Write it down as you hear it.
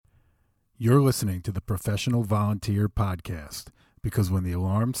You're listening to the Professional Volunteer Podcast, because when the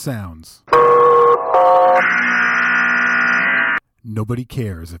alarm sounds, nobody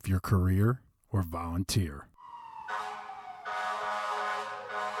cares if you're career or volunteer.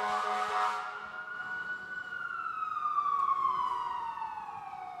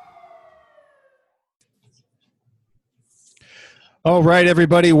 All right,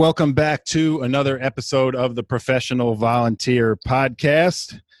 everybody, welcome back to another episode of the Professional Volunteer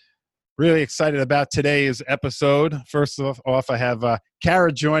Podcast. Really excited about today's episode. First off, I have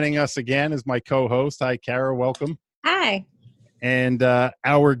Kara joining us again as my co-host. Hi, Kara. Welcome. Hi. And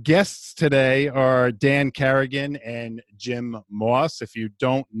our guests today are Dan Kerrigan and Jim Moss. If you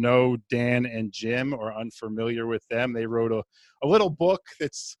don't know Dan and Jim or unfamiliar with them, they wrote a little book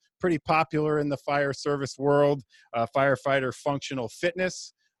that's pretty popular in the fire service world, Firefighter Functional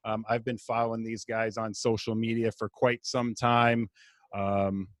Fitness. I've been following these guys on social media for quite some time.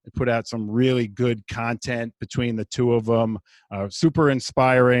 They put out some really good content between the two of them, super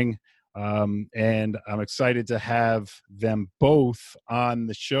inspiring, and I'm excited to have them both on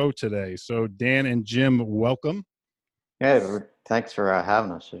the show today. So Dan and Jim, welcome. Yeah, thanks for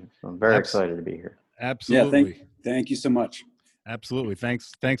having us. I'm very excited to be here. Absolutely. Yeah, thank you so much. Absolutely.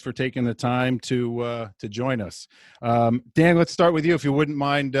 Thanks for taking the time to join us. Dan, let's start with you, if you wouldn't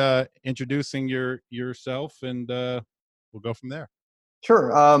mind introducing yourself, and we'll go from there.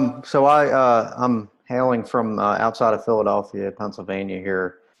 Sure. So I'm hailing from outside of Philadelphia, Pennsylvania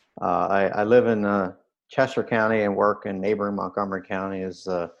here. I live in Chester County and work in neighboring Montgomery County as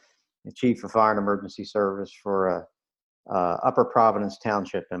the Chief of Fire and Emergency Service for Upper Providence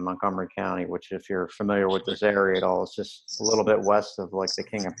Township in Montgomery County, which, if you're familiar with this area at all, is just a little bit west of like the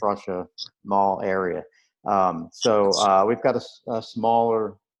King of Prussia Mall area. So we've got a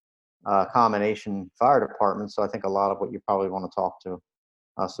smaller combination fire department. So I think a lot of what you probably want to talk to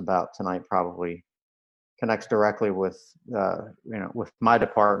us about tonight probably connects directly with with my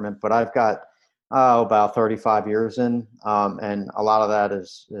department. But I've got about 35 years in, and a lot of that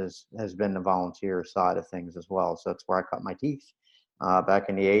has been the volunteer side of things as well. So that's where I cut my teeth back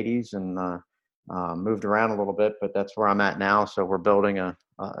in the 80s, and moved around a little bit, but that's where I'm at now. So we're building a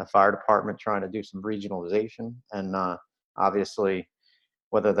fire department, trying to do some regionalization, and obviously,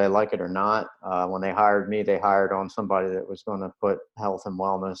 whether they like it or not, when they hired me, they hired on somebody that was going to put health and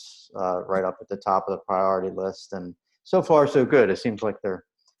wellness right up at the top of the priority list. And so far, so good. It seems like they're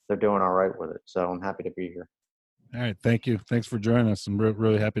doing all right with it. So I'm happy to be here. All right. Thank you. Thanks for joining us. I'm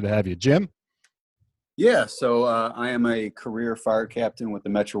really happy to have you. Jim? Yeah, so I am a career fire captain with the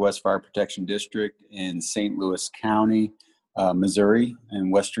Metro West Fire Protection District in St. Louis County, Missouri, in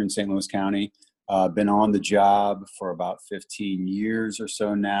western St. Louis County. Been on the job for about 15 years or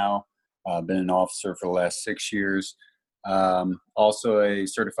so now. Been an officer for the last 6 years. Also a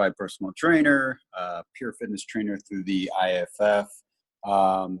certified personal trainer, peer fitness trainer through the IFF.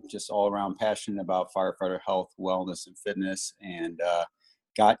 Just all around passionate about firefighter health, wellness, and fitness, and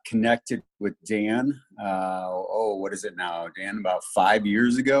got connected with Dan. What is it now, Dan? About 5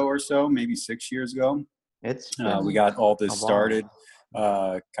 years ago or so, maybe 6 years ago. We got all this started.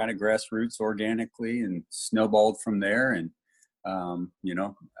 Kind of grassroots organically and snowballed from there, and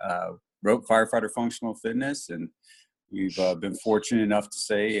wrote Firefighter Functional Fitness, and we've been fortunate enough to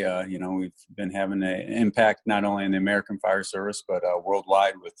say we've been having an impact not only in the American Fire Service but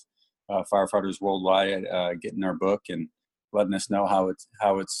worldwide, with firefighters worldwide getting our book and letting us know how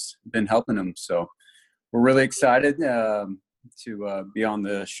it's been helping them. So we're really excited to be on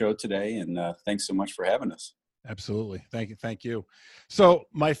the show today, and thanks so much for having us. Absolutely. Thank you. So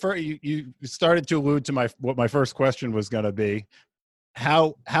you started to allude to what my first question was going to be.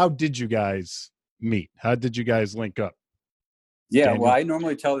 How did you guys meet? How did you guys link up? Yeah, Daniel? Well, I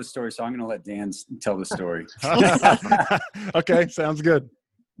normally tell the story, so I'm going to let Dan tell the story. Okay, sounds good.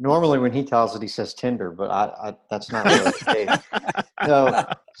 Normally when he tells it, he says Tinder, but I that's not really the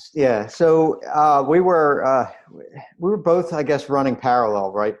case. So we were both, I guess, running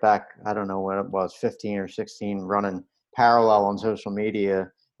parallel right back. I don't know when it was, 15 or 16, running parallel on social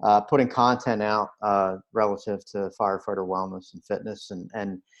media, putting content out relative to firefighter wellness and fitness,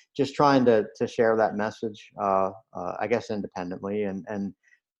 and just trying to share that message, I guess, independently. And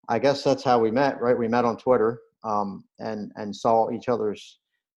I guess that's how we met, right? We met on Twitter, and saw each other's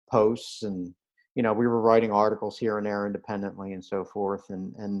posts, and we were writing articles here and there independently and so forth,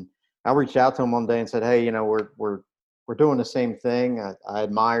 and I reached out to him one day and said, hey, we're doing the same thing. I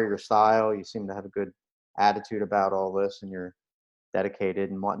admire your style. You seem to have a good attitude about all this, and you're dedicated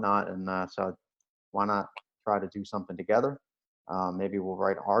and whatnot, and so why not try to do something together? Maybe we'll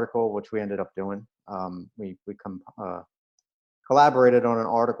write an article, which we ended up doing. We collaborated on an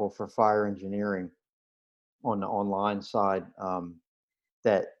article for fire engineering on the online side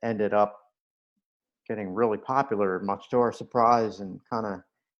that ended up getting really popular, much to our surprise, and kind of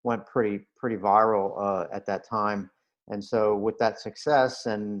went pretty viral at that time. And so with that success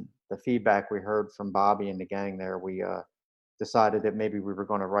and the feedback we heard from Bobby and the gang there, we decided that maybe we were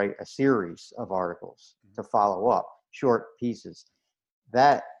going to write a series of articles to follow up, short pieces.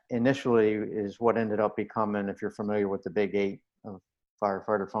 That initially is what ended up becoming, if you're familiar with the Big 8 of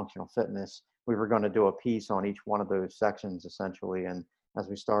firefighter functional fitness, we were going to do a piece on each one of those sections essentially. And as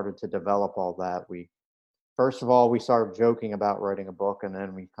we started to develop all that, first of all, we started joking about writing a book, and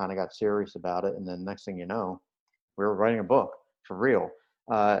then we kind of got serious about it. And then next thing you know, we were writing a book for real.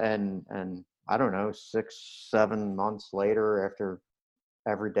 And I don't know, 6-7 months later, after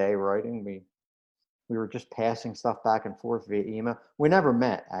every day writing, we were just passing stuff back and forth via email. We never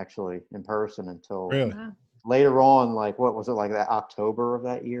met actually in person until Really? later on, like what was it, like that October of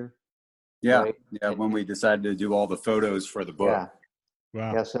that year? Yeah. Right? Yeah. When we decided to do all the photos for the book. Yeah.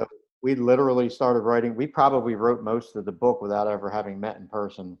 Wow. Yeah. So we literally started writing. We probably wrote most of the book without ever having met in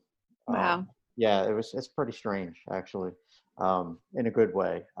person. Wow. Yeah, it's pretty strange actually, in a good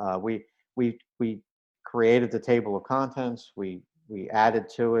way. We created the table of contents. We added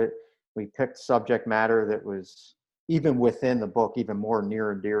to it. We picked subject matter that was even within the book, even more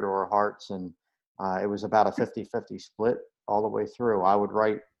near and dear to our hearts. And it was about a 50-50 split all the way through. I would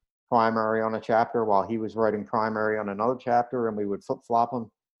write primary on a chapter while he was writing primary on another chapter, and we would flip-flop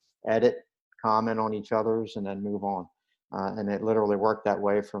them, edit, comment on each other's, and then move on. And it literally worked that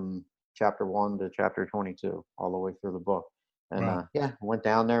way from chapter 1 to chapter 22, all the way through the book. And Wow. went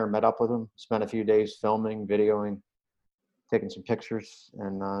down there and met up with him, spent a few days filming, videoing, taking some pictures,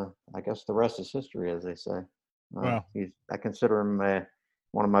 and I guess the rest is history, as they say. Wow. I consider him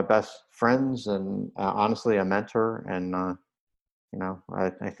one of my best friends, and honestly a mentor. And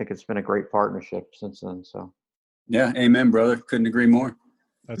I think it's been a great partnership since then. So Yeah, amen, brother. Couldn't agree more.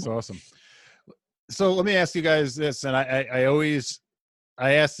 That's awesome. So let me ask you guys this, and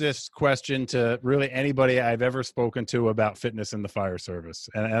I ask this question to really anybody I've ever spoken to about fitness in the fire service.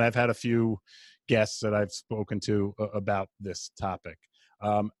 And I've had a few guests that I've spoken to about this topic.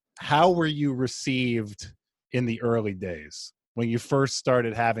 How were you received in the early days when you first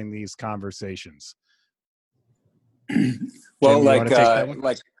started having these conversations? Well, Jim, you want to take that one?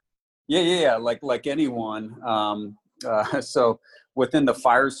 like anyone. So within the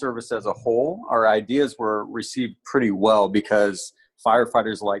fire service as a whole, our ideas were received pretty well because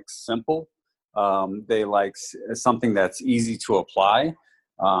firefighters like simple. They like something that's easy to apply,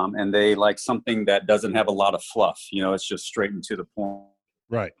 and they like something that doesn't have a lot of fluff. It's just straight and to the point.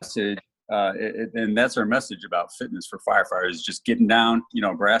 Right. And that's our message about fitness for firefighters: just getting down,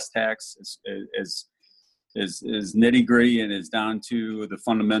 brass tacks is nitty gritty and is down to the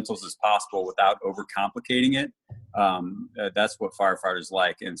fundamentals as possible without overcomplicating it. That's what firefighters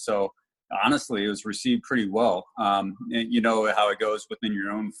like. And so honestly, it was received pretty well. And you know how it goes within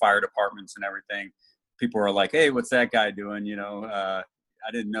your own fire departments and everything. People are like, hey, what's that guy doing? I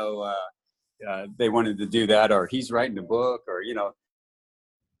didn't know they wanted to do that, or he's writing a book, or,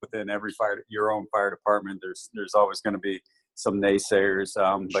 within every your own fire department, there's always going to be some naysayers.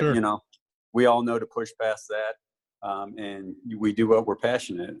 Sure. But, we all know to push past that. And we do what we're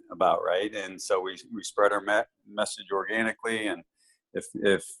passionate about. Right. And so we spread our message organically. And if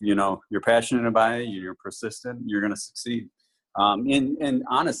you're passionate about it, you're persistent, you're going to succeed. And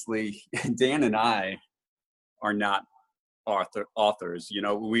honestly, Dan and I are not authors.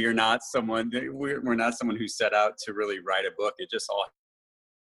 We are not we're not someone who set out to really write a book. It just all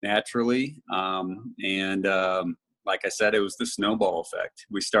naturally. Like I said, it was the snowball effect.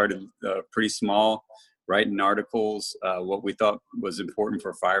 We started pretty small, writing articles, what we thought was important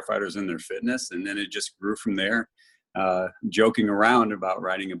for firefighters in their fitness. And then it just grew from there, joking around about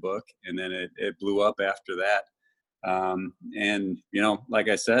writing a book. And then it blew up after that. And, like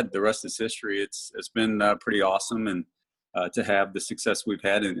I said, the rest is history. It's been pretty awesome. And to have the success we've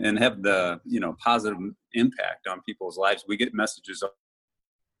had and have the, positive impact on people's lives. We get messages of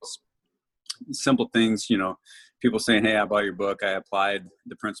simple things, people saying, hey, I bought your book. I applied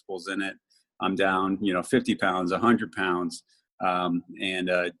the principles in it. I'm down, 50 pounds, 100 pounds.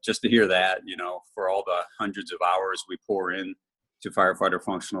 And just to hear that, for all the hundreds of hours we pour in to firefighter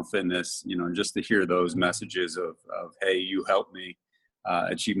functional fitness, just to hear those messages of hey, you helped me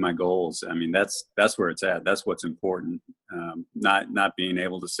achieve my goals. I mean, that's where it's at. That's what's important. Not being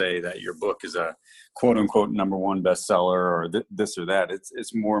able to say that your book is a quote unquote #1 bestseller or this or that.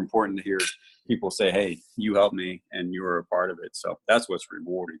 It's more important to hear people say, hey, you helped me and you were a part of it. So that's what's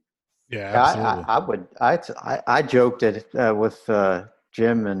rewarding. Yeah, Yeah, absolutely. I joked it with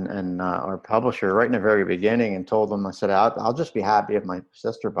Jim and our publisher right in the very beginning, and told them, I said, I'll just be happy if my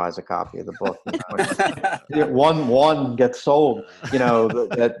sister buys a copy of the book. One gets sold,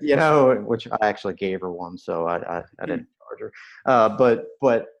 which I actually gave her one, so I didn't charge her.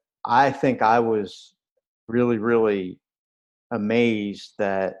 But I think I was really, really amazed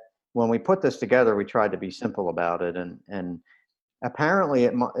that when we put this together, we tried to be simple about it, and apparently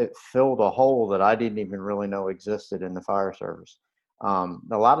it filled a hole that I didn't even really know existed in the fire service.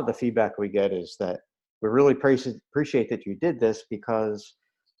 A lot of the feedback we get is that we really appreciate that you did this, because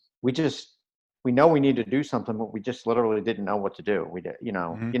we know we need to do something, but we just literally didn't know what to do. We did,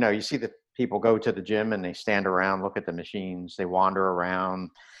 Mhm. you see the people go to the gym and they stand around, look at the machines, they wander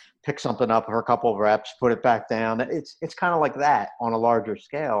around, pick something up for a couple of reps, put it back down. It's kind of like that on a larger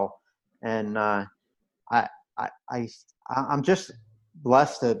scale. And I, I, I, I'm just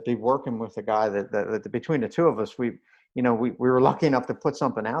blessed to be working with a guy that between the two of us, we were lucky enough to put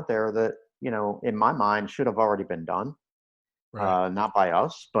something out there that, in my mind should have already been done. Right. Not by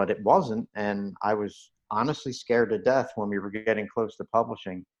us, but it wasn't. And I was honestly scared to death when we were getting close to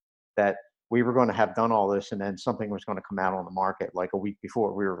publishing that we were going to have done all this and then something was going to come out on the market like a week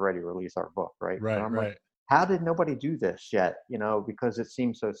before we were ready to release our book. Right. And Right. I'm like, Right. how did nobody do this yet? Because it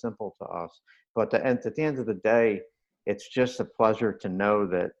seems so simple to us. But at the end of the day, it's just a pleasure to know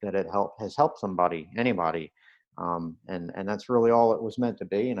that it has helped somebody, anybody. And that's really all it was meant to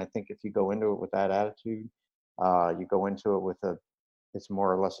be. And I think if you go into it with that attitude, you go into it with it's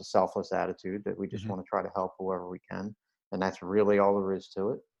more or less a selfless attitude that we just Mhm. want to try to help whoever we can. And that's really all there is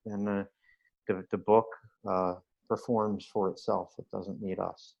to it. And the book performs for itself. It doesn't need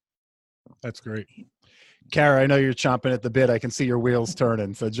us. That's great. Kara, I know you're chomping at the bit. I can see your wheels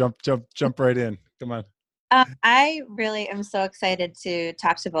turning. So jump right in. Come on. I really am so excited to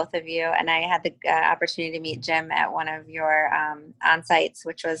talk to both of you. And I had the opportunity to meet Jim at one of your on-sites,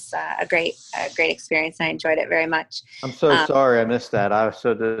 which was a great experience. And I enjoyed it very much. I'm so sorry I missed that. I was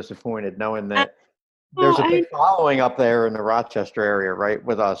so disappointed knowing Uh, that there's a big following up there in the Rochester area, right,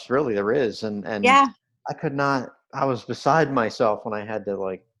 with us. Really, there is. And yeah. I could not, I was beside myself when I had to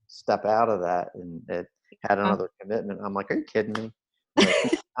like step out of that and it had another commitment. I'm like, are you kidding me?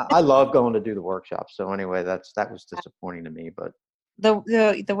 But I love going to do the workshops. So anyway, that was disappointing to me, but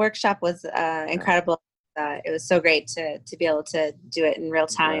The workshop was incredible. It was so great to be able to do it in real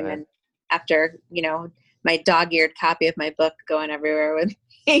time. Right. And after, my dog-eared copy of my book going everywhere with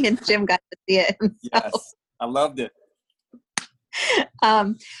me, and Jim got to see it. Yes, I loved it.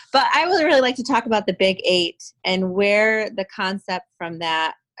 But I would really like to talk about the Big 8 and where the concept from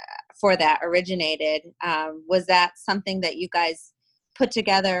that for that originated. Was that something that you guys put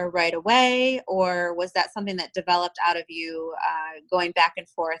together right away, or was that something that developed out of you going back and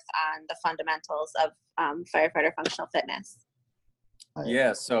forth on the fundamentals of firefighter functional fitness?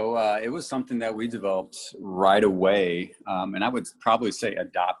 Yeah, so it was something that we developed right away, and I would probably say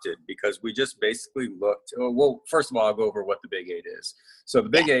adopted, because we just basically looked. Well, first of all, I'll go over what the Big 8 is. So the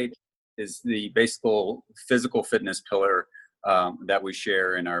Big 8 is the basic physical fitness pillar that we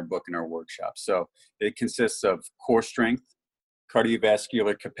share in our book and our workshop. So it consists of core strength,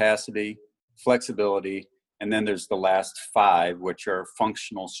 cardiovascular capacity, flexibility, and then there's the last 5, which are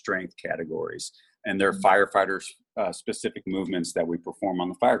functional strength categories. And they're firefighters specific movements that we perform on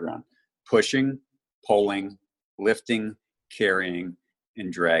the fire ground: pushing, pulling, lifting, carrying,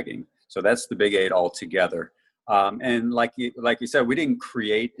 and dragging. So that's the Big 8 altogether. And like you said, we didn't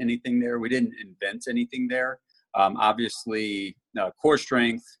create anything there. We didn't invent anything there. Obviously, core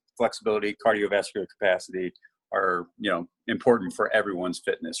strength, flexibility, cardiovascular capacity are important for everyone's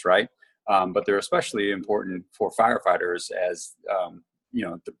fitness, right? But they're especially important for firefighters as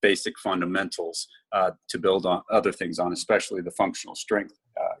the basic fundamentals to build on other things on, especially the functional strength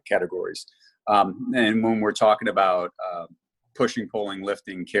categories. And when we're talking about pushing, pulling,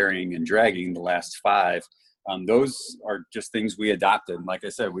 lifting, carrying, and dragging, the last 5, those are just things we adopted. Like I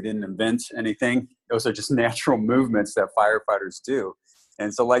said, we didn't invent anything. Those are just natural movements that firefighters do.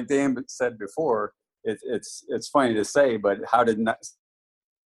 And so, like Dan said before, it's funny to say, but how did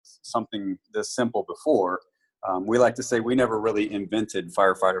something this simple before? We like to say we never really invented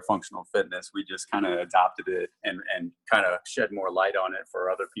firefighter functional fitness. We just kind of adopted it and kind of shed more light on it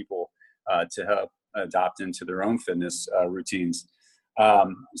for other people to help adopt into their own fitness routines.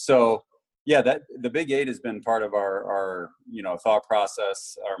 So yeah, that the Big 8 has been part of our thought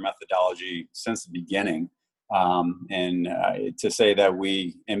process, our methodology since the beginning. And to say that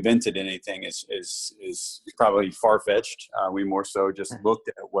we invented anything is probably far-fetched. We more so just looked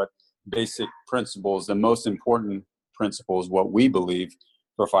at what basic principles, the most important principles, what we believe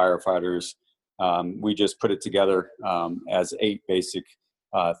for firefighters. We just put it together as 8 basic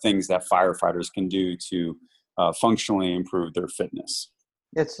things that firefighters can do to functionally improve their fitness.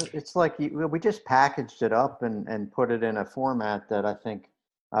 It's like we just packaged it up and put it in a format that I think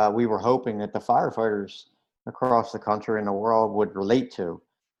we were hoping that the firefighters across the country and the world would relate to.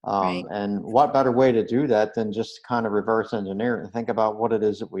 Right. And what better way to do that than just kind of reverse engineer it and think about what it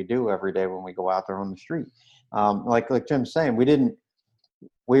is that we do every day when we go out there on the street. Like Jim's saying,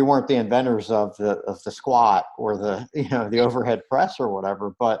 we weren't the inventors of the squat or the overhead press or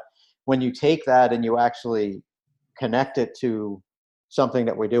whatever, but when you take that and you actually connect it to something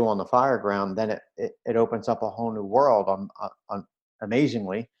that we do on the fire ground, then it opens up a whole new world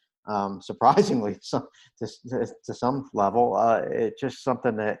amazingly, surprisingly to some level. It's just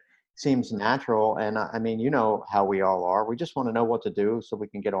something that seems natural. And I mean, you know how we all are. We just want to know what to do so we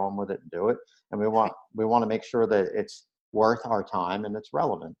can get on with it and do it. And we want to make sure that it's worth our time and it's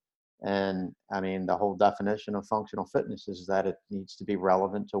relevant. And I mean, the whole definition of functional fitness is that it needs to be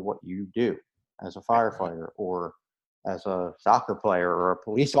relevant to what you do as a firefighter or as a soccer player or a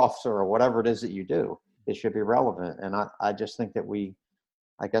police officer or whatever it is that you do. It should be relevant. And I just think that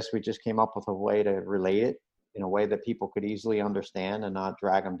I guess we just came up with a way to relate it in a way that people could easily understand and not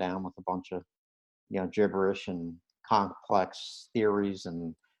drag them down with a bunch of, gibberish and complex theories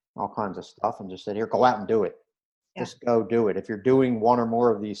and all kinds of stuff, and just said, here, go out and do it. Yeah. Just go do it. If you're doing one or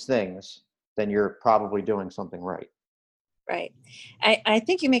more of these things, then you're probably doing something right. Right. I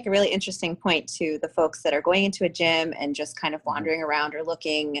think you make a really interesting point to the folks that are going into a gym and just kind of wandering around or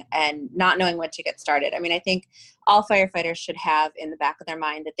looking and not knowing when to get started. I mean, I think all firefighters should have in the back of their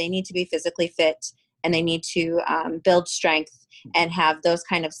mind that they need to be physically fit and they need to build strength and have those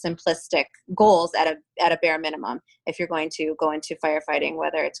kind of simplistic goals at a bare minimum if you're going to go into firefighting,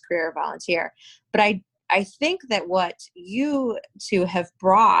 whether it's career or volunteer. But I think that what you two have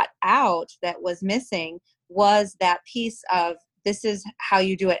brought out that was missing was that piece of this is how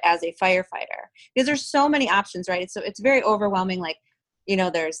you do it as a firefighter, because there's so many options, right? So it's very overwhelming. Like,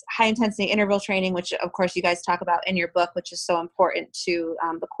 there's high intensity interval training, which of course you guys talk about in your book, which is so important to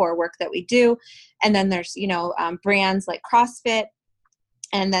the core work that we do. And then there's, brands like CrossFit,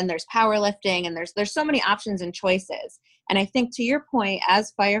 and then there's powerlifting, and there's so many options and choices. And I think to your point,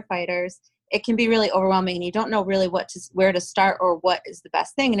 as firefighters, it can be really overwhelming and you don't know really where to start or what is the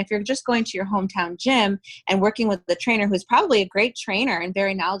best thing. And if you're just going to your hometown gym and working with the trainer who's probably a great trainer and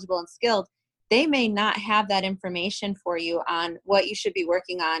very knowledgeable and skilled, they may not have that information for you on what you should be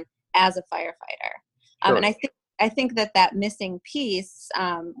working on as a firefighter. Sure. And I think that missing piece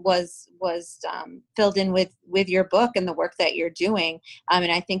was filled in with your book and the work that you're doing. And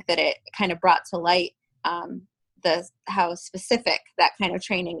I think that it kind of brought to light how specific that kind of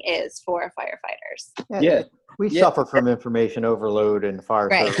training is for firefighters. Yeah. We suffer from information overload in the fire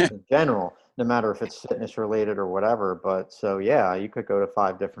service in general, no matter if it's fitness related or whatever. But so, you could go to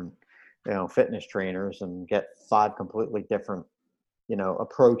 5 different, fitness trainers and get 5 completely different,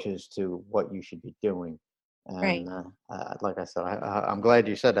 approaches to what you should be doing. And like I said, I'm glad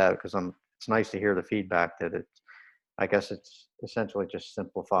you said that because it's nice to hear the feedback that I guess it's essentially just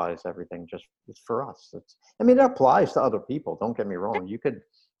simplifies everything it's for us. It applies to other people. Don't get me wrong. You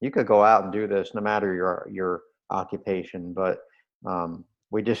could go out and do this no matter your occupation, but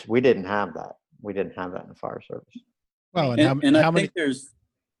we didn't have that. We didn't have that in the fire service. Well, I think there's,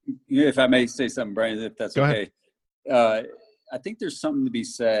 if I may say something, Brian, if that's okay. I think there's something to be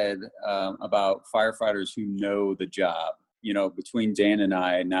said about firefighters who know the job. Between Dan and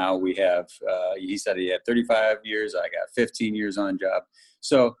I, now we have, he said he had 35 years. I got 15 years on job.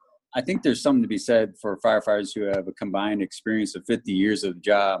 So I think there's something to be said for firefighters who have a combined experience of 50 years of the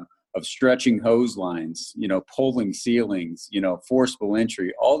job of stretching hose lines, pulling ceilings, forcible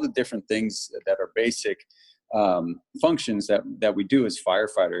entry, all the different things that are basic functions that we do as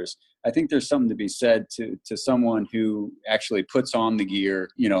firefighters. I think there's something to be said to someone who actually puts on the gear,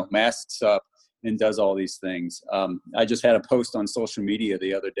 masks up, and does all these things. I just had a post on social media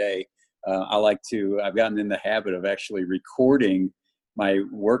the other day. I've gotten in the habit of actually recording my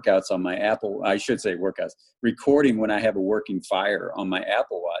workouts on my recording when I have a working fire on my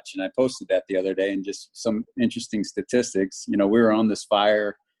Apple Watch. And I posted that the other day, and just some interesting statistics. We were on this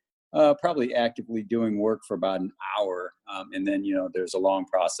fire, probably actively doing work for about an hour. And then, there's a long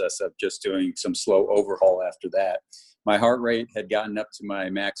process of just doing some slow overhaul after that. My heart rate had gotten up to my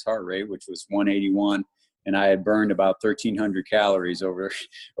max heart rate, which was 181, and I had burned about 1,300 calories over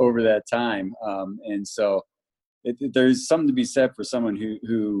that time. And so there's something to be said for someone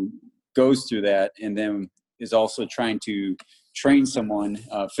who goes through that and then is also trying to train someone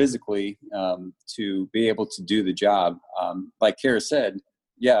physically to be able to do the job. Like Kara said,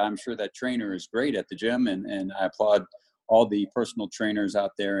 yeah, I'm sure that trainer is great at the gym, and I applaud all the personal trainers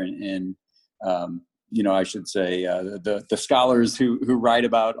out there, and I should say the scholars who write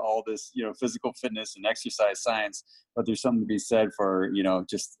about all this, physical fitness and exercise science. But there's something to be said for,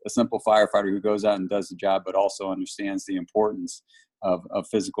 just a simple firefighter who goes out and does the job, but also understands the importance of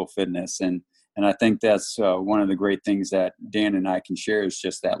physical fitness. And I think that's one of the great things that Dan and I can share, is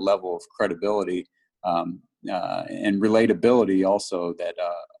just that level of credibility and relatability also that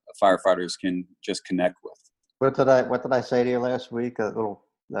firefighters can just connect with. What did I say to you last week?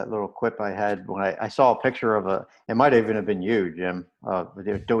 That little quip I had when I saw a picture of it might even have been you, Jim.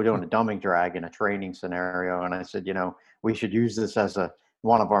 They were doing a dumbing drag in a training scenario, and I said, we should use this as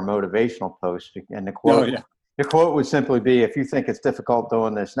one of our motivational posts. And the quote, the quote would simply be, if you think it's difficult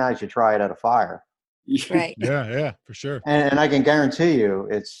doing this now, you should try it at a fire. Right. Yeah, for sure. And I can guarantee you,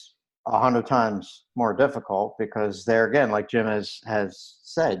 it's 100 times more difficult, because there again, like Jim has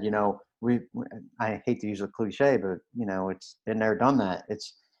said, I hate to use a cliche, but it's been there, done that.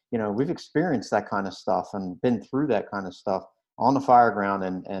 It's, we've experienced that kind of stuff and been through that kind of stuff on the fire ground,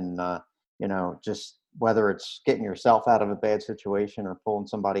 and just whether it's getting yourself out of a bad situation or pulling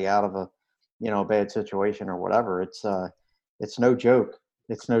somebody out of a bad situation or whatever. It's no joke.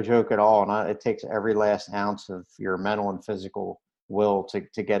 It's no joke at all. And it takes every last ounce of your mental and physical will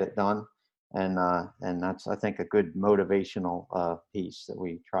to get it done. And that's, I think, a good motivational piece that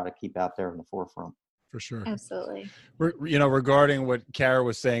we try to keep out there in the forefront. For sure. Absolutely. Regarding what Kara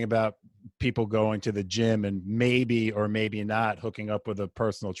was saying about people going to the gym and maybe or maybe not hooking up with a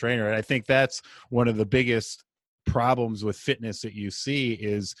personal trainer, and I think that's one of the biggest problems with fitness that you see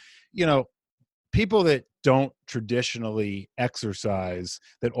is, people that don't traditionally exercise,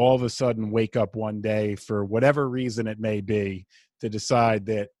 that all of a sudden wake up one day for whatever reason it may be to decide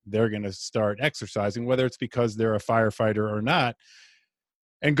that they're going to start exercising, whether it's because they're a firefighter or not,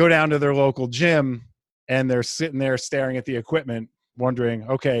 and go down to their local gym and they're sitting there staring at the equipment wondering,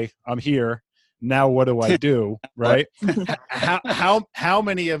 okay, I'm here. Now what do I do? Right. How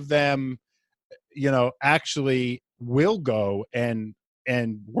many of them, actually will go and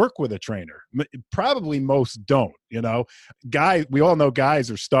work with a trainer? Probably most don't. Guys, we all know guys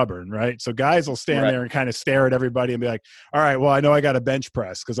are stubborn, right? So guys will stand there and kind of stare at everybody and be like, all right, well, I know I got to bench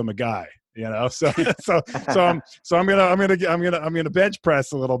press because I'm a guy, so I'm gonna bench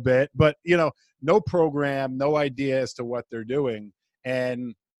press a little bit, but no program, no idea as to what they're doing.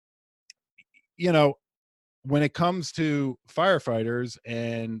 And when it comes to firefighters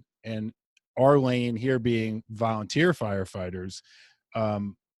and our lane here being volunteer firefighters,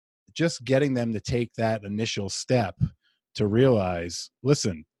 just getting them to take that initial step to realize,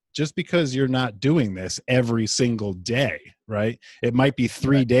 listen, just because you're not doing this every single day, right? It might be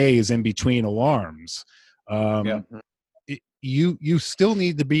 3 days in between alarms. You still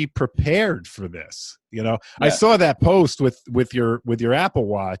need to be prepared for this. I saw that post with your Apple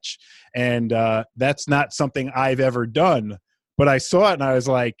Watch, and that's not something I've ever done. But I saw it and I was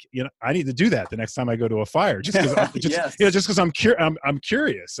like, I need to do that the next time I go to a fire, just because I'm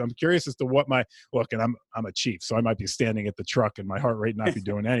curious. I'm curious as to what and I'm a chief, so I might be standing at the truck and my heart rate not be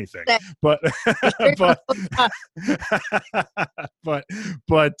doing anything. But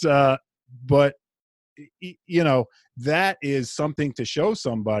that is something to show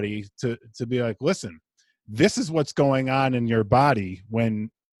somebody to be like, listen, this is what's going on in your body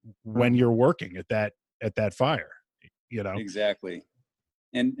when you're working at that fire. Exactly.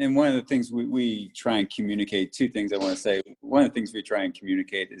 And one of the things we try and communicate, two things I want to say. One of the things we try and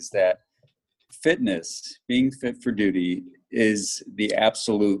communicate is that fitness, being fit for duty, is the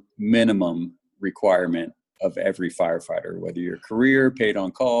absolute minimum requirement of every firefighter, whether you're career, paid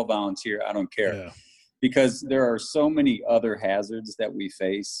on call, volunteer, I don't care. Yeah. Because there are so many other hazards that we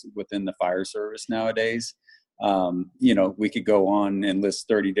face within the fire service nowadays. We could go on and list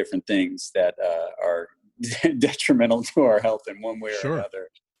 30 different things that are detrimental to our health in one way or another.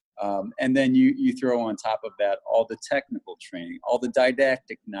 And then you throw on top of that all the technical training, all the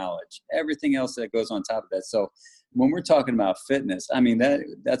didactic knowledge, everything else that goes on top of that. So when we're talking about fitness, I mean,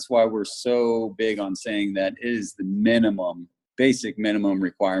 that's why we're so big on saying that it is the basic minimum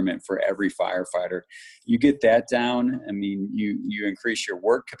requirement for every firefighter. You get that down, I mean, you increase your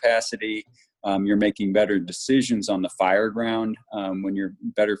work capacity. You're making better decisions on the fire ground when you're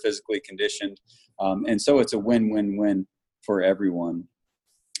better physically conditioned. And so it's a win-win-win for everyone.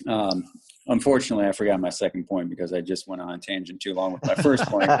 Unfortunately, I forgot my second point because I just went on a tangent too long with my first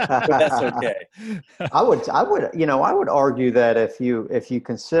point, but that's okay. I would argue that if you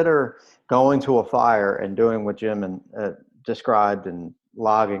consider going to a fire and doing what Jim described and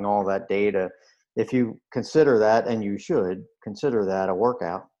logging all that data, if you consider that, and you should, consider that a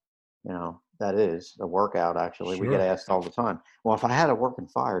workout? That is a workout, actually. Sure. We get asked all the time, well, if I had a working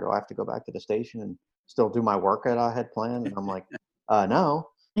fire, do I have to go back to the station and still do my workout I had planned? And I'm like, no.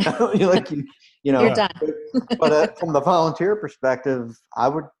 You're done. But from the volunteer perspective, I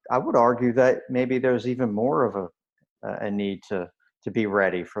would argue that maybe there's even more of a need to be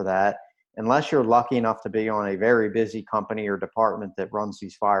ready for that, unless you're lucky enough to be on a very busy company or department that runs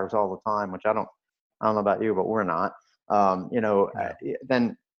these fires all the time, which I don't know about you, but we're not.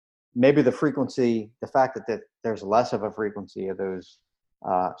 Then maybe the fact that there's less of a frequency of those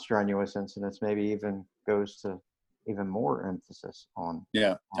strenuous incidents, maybe even goes to even more emphasis on.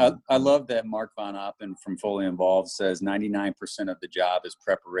 Yeah. I love that Mark Von Oppen from Fully Involved says 99% of the job is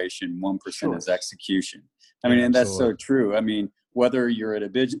preparation, 1% is execution. I mean, and that's so true. I mean, whether you're at a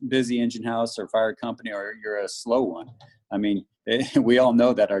busy engine house or fire company, or you're a slow one, I mean, we all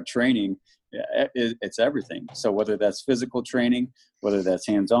know that our training, it's everything. So whether that's physical training, whether that's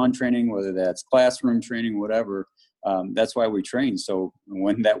hands-on training, whether that's classroom training, whatever, that's why we train. So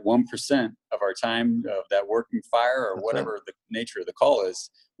when that 1% of our time of that working fire or whatever the nature of the call is,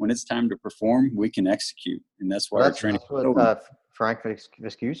 when it's time to perform, we can execute. And that's why our training. That's what Frank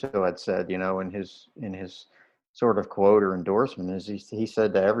Viscuso had said, in his sort of quote or endorsement, is he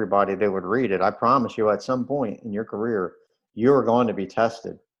said to everybody that would read it, I promise you at some point in your career, you're going to be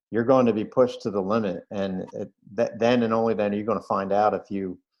tested. You're going to be pushed to the limit. And then and only then are you going to find out if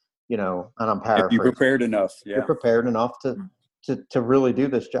you, and I'm paraphrasing. If you're prepared enough. Yeah. You're prepared enough to really do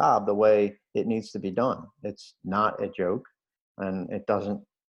this job the way it needs to be done. It's not a joke, and it doesn't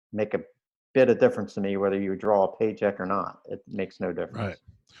make a bit of difference to me whether you draw a paycheck or not. It makes no difference. Right.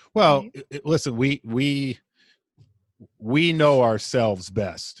 Well, listen, we know ourselves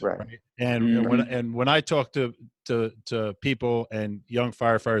best, right? And when I talk to people and young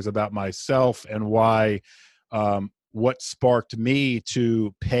firefighters about myself and why, what sparked me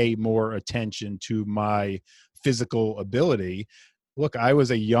to pay more attention to my physical ability. Look, I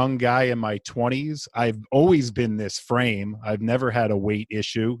was a young guy in my 20s. I've always been this frame. I've never had a weight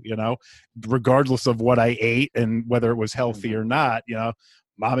issue, regardless of what I ate and whether it was healthy or not.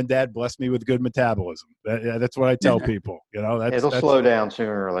 Mom and dad blessed me with good metabolism. That's what I tell people. It'll slow down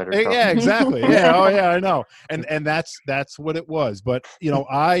sooner or later. Yeah, exactly. Yeah. Oh, yeah. I know. And that's what it was. But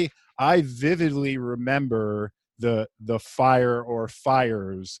I vividly remember the fire or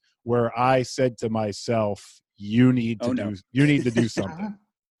fires where I said to myself, you need to do something.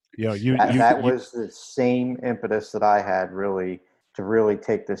 That was the same impetus that I had to really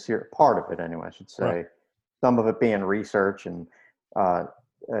take this here. Part of it anyway, I should say. Right. Some of it being research and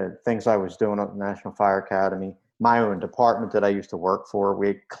things I was doing at the National Fire Academy. My own department that I used to work for,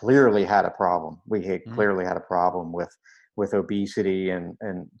 we clearly had a problem. We had clearly had a problem with obesity and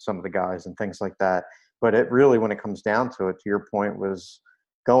some of the guys and things like that. But it really, when it comes down to it, to your point, was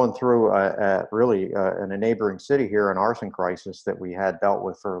going through in a neighboring city here, an arson crisis that we had dealt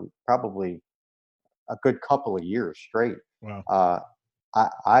with for probably a good couple of years straight. Wow.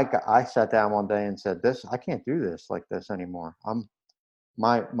 I sat down one day and said, I can't do this like this anymore.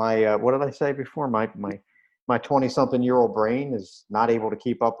 My what did I say before? My 20-something-year-old brain is not able to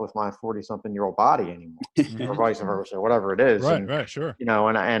keep up with my 40-something-year-old body anymore, or vice versa, whatever it is. Right, sure.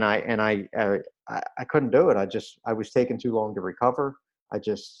 I couldn't do it. I was taking too long to recover. I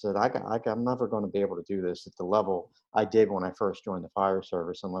just said, I'm never going to be able to do this at the level I did when I first joined the fire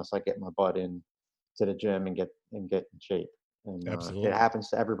service, unless I get my butt in to the gym and get in shape. And it happens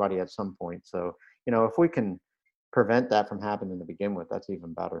to everybody at some point. So, if we can prevent that from happening to begin with, that's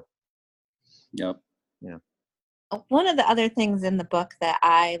even better. Yep. Yeah. One of the other things in the book that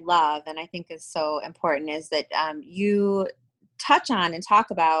I love and I think is so important is that you touch on and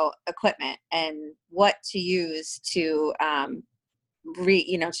talk about equipment and what to use to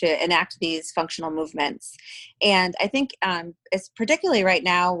to enact these functional movements. And I think it's particularly right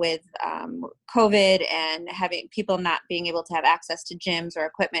now with COVID and having people not being able to have access to gyms or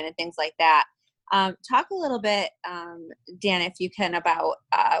equipment and things like that. Talk a little bit, Dan, if you can, about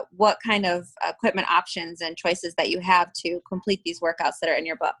what kind of equipment options and choices that you have to complete these workouts that are in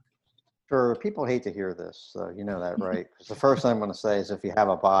your book. Sure. People hate to hear this, so you know that, right? Because the first thing I'm going to say is, if you have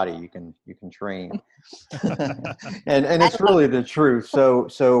a body, you can train, and it's really the truth.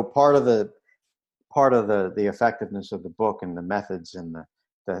 So part of the effectiveness of the book and the methods and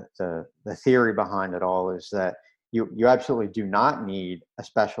the theory behind it all is that you absolutely do not need a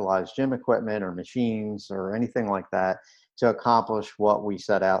specialized gym equipment or machines or anything like that to accomplish what we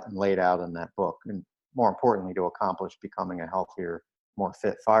set out and laid out in that book. And more importantly, to accomplish becoming a healthier, more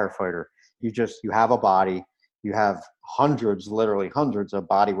fit firefighter. You have a body, you have literally hundreds of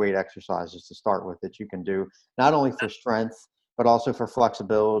body weight exercises to start with that you can do, not only for strength, but also for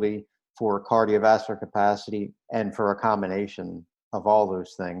flexibility, for cardiovascular capacity, and for a combination of all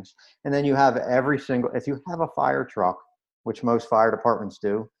those things. And then you have if you have a fire truck, which most fire departments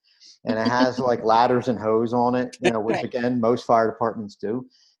do, and it has like ladders and hose on it, which Right. again, most fire departments do,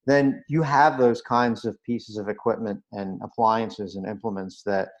 then you have those kinds of pieces of equipment and appliances and implements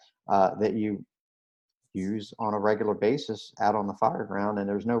that you use on a regular basis out on the fire ground. And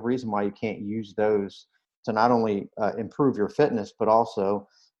there's no reason why you can't use those to not only improve your fitness, but also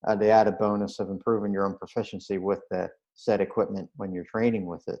the added bonus of improving your own proficiency with the said equipment when you're training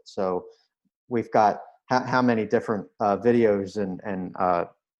with it. So we've got how many different videos and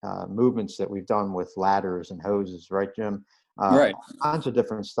movements that we've done with ladders and hoses, right, Jim? Right. All kinds of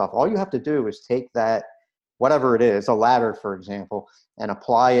different stuff. All you have to do is take that, whatever it is, a ladder, for example, and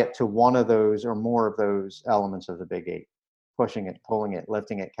apply it to one of those or more of those elements of the Big Eight, pushing it, pulling it,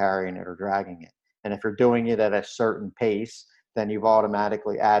 lifting it, carrying it, or dragging it. And if you're doing it at a certain pace, then you've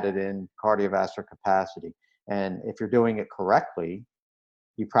automatically added in cardiovascular capacity. And if you're doing it correctly,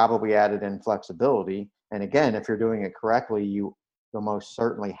 you probably added in flexibility. And again, if you're doing it correctly, you'll most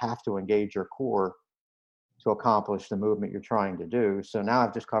certainly have to engage your core to accomplish the movement you're trying to do. So now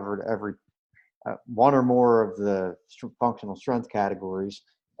I've just covered every one or more of the functional strength categories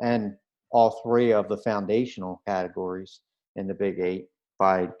and all three of the foundational categories in the Big Eight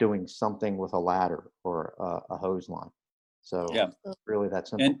by doing something with a ladder or a hose line. So really that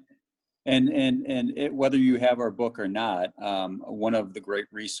simple. And whether you have our book or not, one of the great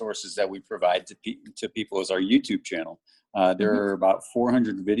resources that we provide to people is our YouTube channel. There are about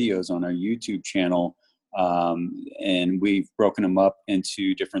 400 videos on our YouTube channel, and we've broken them up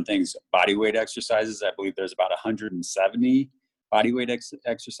into different things. Body weight exercises, I believe there's about 170 body weight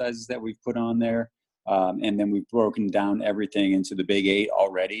exercises that we've put on there. And then we've broken down everything into the Big Eight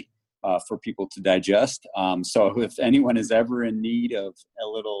already for people to digest. So if anyone is ever in need of a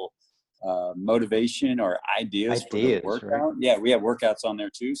little motivation or ideas for the workout, right? Yeah, we have workouts on there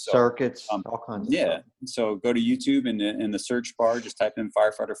too. So circuits, all kinds of stuff. So go to YouTube and in the search bar, just type in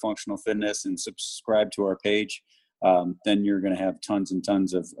Firefighter Functional Fitness and subscribe to our page. Then you're going to have tons and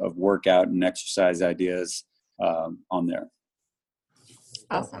tons of workout and exercise ideas on there.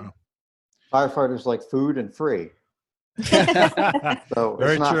 Awesome. Firefighters like food and free. So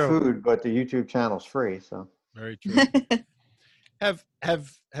Very it's not true. food, but the YouTube channel's free. So very true. Have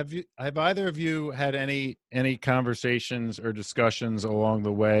either of you had any conversations or discussions along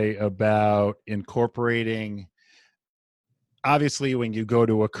the way about incorporating? Obviously, when you go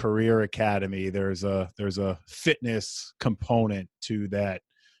to a career academy, there's a fitness component to that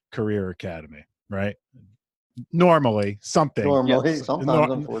career academy, right? Normally, something.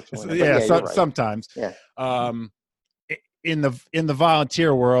 Sometimes, unfortunately. Yeah, sometimes. Yeah. In the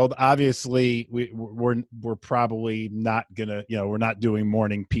volunteer world, obviously we're probably not gonna, we're not doing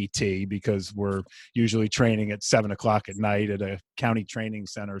morning PT because we're usually training at 7:00 at night at a county training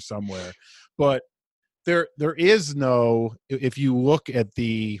center somewhere. But there is no, if you look at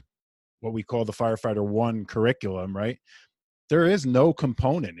what we call the Firefighter 1 curriculum, right? There is no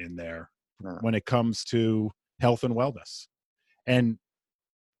component in there when it comes to health and wellness, and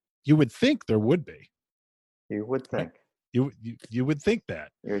you would think there would be. You would think. Right? You would think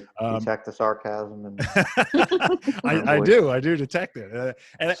that. You detect the sarcasm, and I do detect it.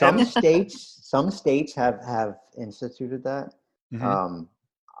 Some states have instituted that. Mm-hmm.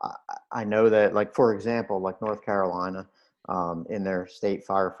 I know that, like, for example, like North Carolina, in their state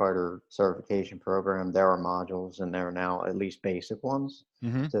firefighter certification program, there are modules, and there are now at least basic ones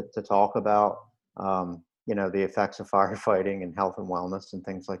to talk about, the effects of firefighting and health and wellness and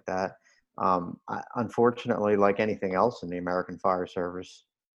things like that. Unfortunately, like anything else in the American Fire Service,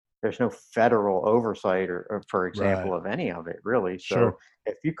 there's no federal oversight or for example, of any of it, really. So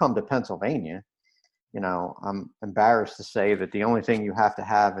if you come to Pennsylvania, I'm embarrassed to say that the only thing you have to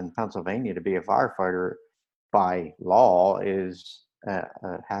have in Pennsylvania to be a firefighter by law is a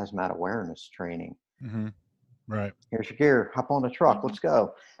hazmat awareness training. Mm-hmm. Right. Here's your gear. Hop on the truck. Let's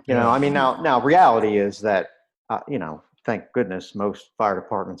go. I mean, now reality is that, thank goodness most fire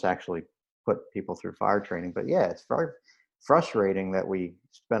departments actually put people through fire training. But yeah, it's very frustrating that we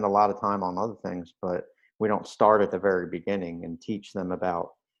spend a lot of time on other things, but we don't start at the very beginning and teach them about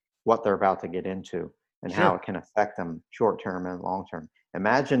what they're about to get into and how it can affect them short-term and long-term.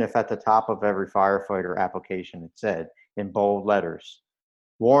 Imagine if at the top of every firefighter application it said in bold letters,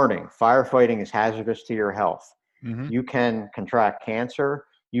 warning, firefighting is hazardous to your health. Mm-hmm. You can contract cancer,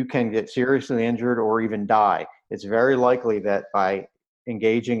 you can get seriously injured or even die. It's very likely that by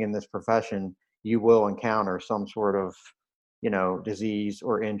engaging in this profession, you will encounter some sort of, disease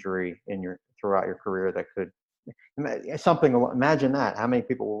or injury throughout your career that could imagine that. How many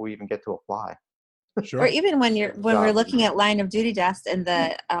people will we even get to apply? Or Sure. even when we're looking at line of duty deaths, and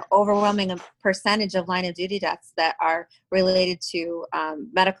the overwhelming percentage of line of duty deaths that are related to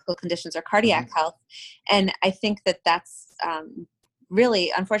medical conditions or cardiac health. And I think that that's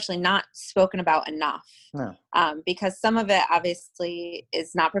really, unfortunately, not spoken about enough. No. Because some of it obviously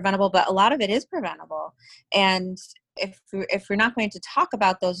is not preventable, but a lot of it is preventable. And if we're not going to talk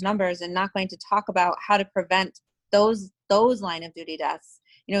about those numbers and not going to talk about how to prevent those line of duty deaths,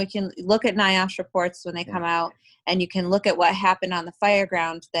 you can look at NIOSH reports when they come out, and you can look at what happened on the fire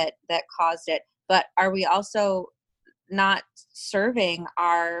ground that caused it. But are we also not serving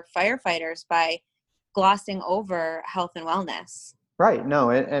our firefighters by glossing over health and wellness? Right. No,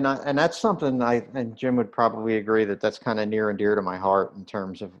 and that's something and Jim would probably agree that that's kind of near and dear to my heart in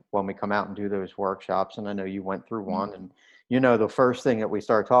terms of when we come out and do those workshops. And I know you went through one, and the first thing that we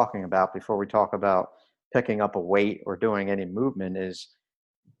start talking about before we talk about picking up a weight or doing any movement is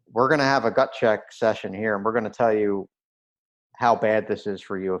we're going to have a gut check session here, and we're going to tell you how bad this is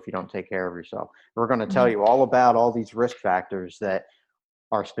for you if you don't take care of yourself. We're going to tell you all about all these risk factors that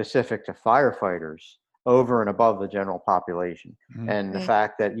are specific to firefighters over and above the general population. And the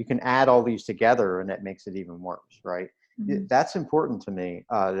fact that you can add all these together and it makes it even worse, right? That's important to me,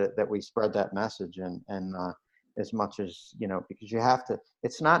 that we spread that message and as much as, because you have to,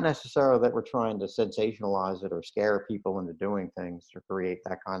 it's not necessarily that we're trying to sensationalize it or scare people into doing things to create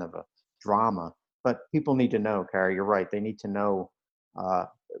that kind of a drama, but people need to know, Carrie, you're right. They need to know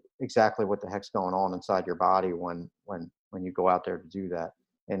exactly what the heck's going on inside your body when you go out there to do that.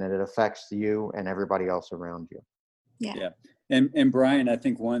 And it affects you and everybody else around you. Yeah. And Brian, I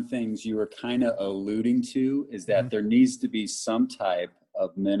think one thing you were kind of alluding to is that there needs to be some type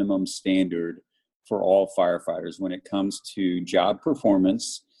of minimum standard for all firefighters when it comes to job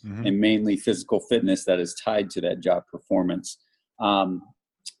performance and mainly physical fitness that is tied to that job performance.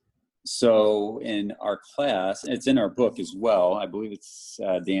 So in our class, it's in our book as well. I believe it's,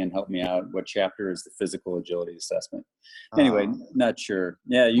 Dan, help me out. What chapter is the physical agility assessment? Anyway, not sure.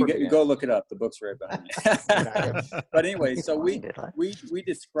 Yeah, you go look it up. The book's right behind me. But anyway, so we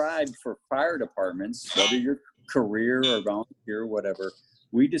describe for fire departments, whether you're career or volunteer, whatever,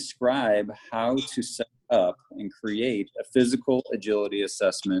 we describe how to set up and create a physical agility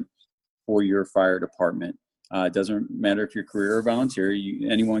assessment for your fire department. It doesn't matter if you're career or volunteer,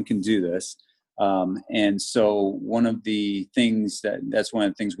 anyone can do this. And so one of the things that's one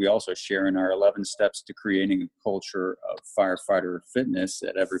of the things we also share in our 11 steps to creating a culture of firefighter fitness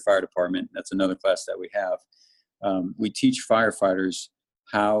at every fire department. That's another class that we have. We teach firefighters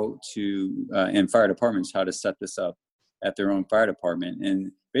how to, and fire departments, how to set this up at their own fire department.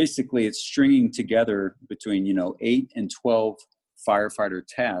 And basically it's stringing together between, 8 and 12 firefighter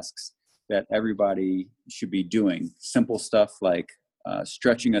tasks that everybody should be doing. Simple stuff like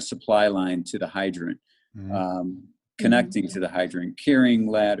stretching a supply line to the hydrant, connecting to the hydrant, carrying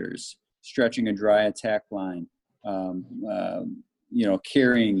ladders, stretching a dry attack line,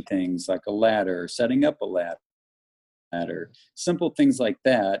 carrying things like a ladder, setting up a ladder, simple things like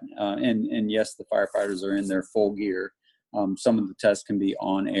that. And yes, the firefighters are in their full gear. Some of the tests can be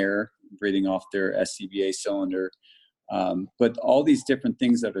on air, breathing off their SCBA cylinder. But all these different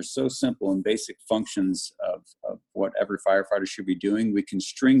things that are so simple and basic functions of what every firefighter should be doing, we can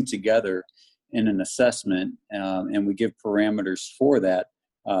string together in an assessment, and we give parameters for that,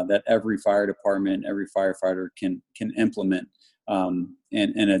 that every fire department, every firefighter can implement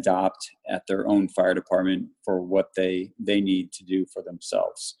and adopt at their own fire department for what they need to do for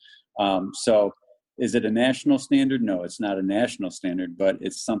themselves. So is it a national standard? No, it's not a national standard, but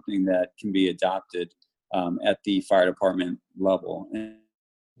it's something that can be adopted at the fire department level, and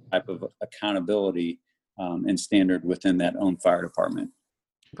type of accountability and standard within that own fire department.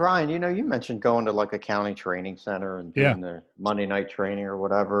 Brian, you mentioned going to like a county training center and doing the Monday night training or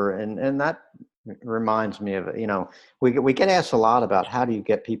whatever. And that reminds me of, we get asked a lot about how do you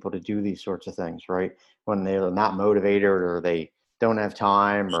get people to do these sorts of things, right? When they're not motivated or they don't have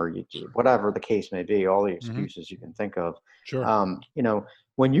time or whatever the case may be, all the excuses you can think of. Sure.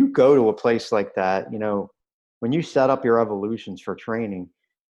 When you go to a place like that, when you set up your evolutions for training,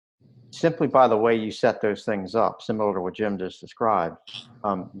 simply by the way you set those things up, similar to what Jim just described,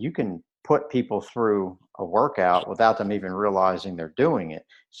 you can put people through a workout without them even realizing they're doing it.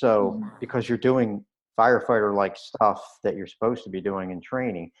 So because you're doing firefighter-like stuff that you're supposed to be doing in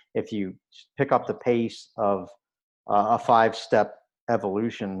training, if you pick up the pace of a 5-step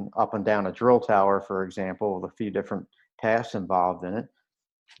evolution up and down a drill tower, for example, with a few different tasks involved in it,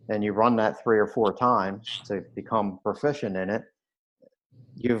 and you run that 3 or 4 times to become proficient in it,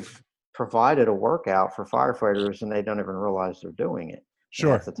 you've provided a workout for firefighters and they don't even realize they're doing it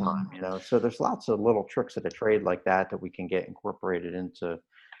Sure. half the time, you know. So there's lots of little tricks of the trade like that we can get incorporated into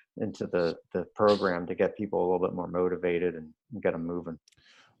the program to get people a little bit more motivated and get them moving.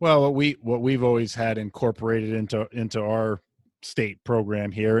 Well, what we've always had incorporated into our state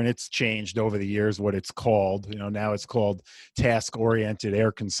program here, and it's changed over the years what it's called. You know, now it's called task-oriented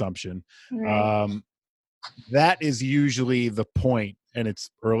air consumption. Right. That is usually the point, and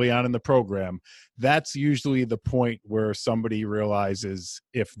it's early on in the program. That's usually the point where somebody realizes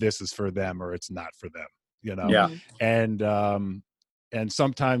if this is for them or it's not for them. You know, Yeah. and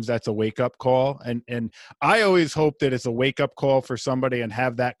sometimes that's a wake-up call, and I always hope that it's a wake-up call for somebody and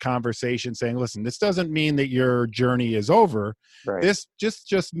have that conversation saying, listen, this doesn't mean that your journey is over. Right. This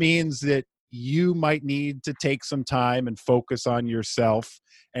just means that you might need to take some time and focus on yourself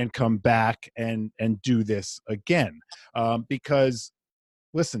and come back and do this again, because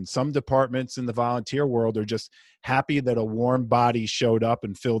listen, some departments in the volunteer world are just happy that a warm body showed up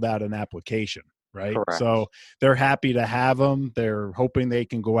and filled out an application. Right. Correct. So they're happy to have them. They're hoping they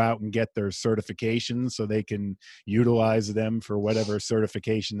can go out and get their certifications so they can utilize them for whatever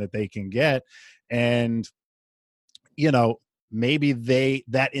certification that they can get. And, you know, maybe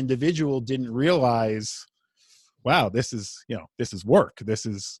that individual didn't realize, wow, this is work. This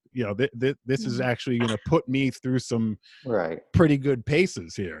is, this is actually going to put me through some pretty good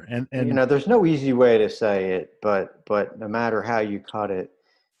paces here. And, you know, there's no easy way to say it, but no matter how you cut it,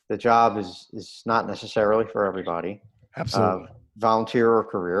 the job is not necessarily for everybody. Absolutely. Volunteer or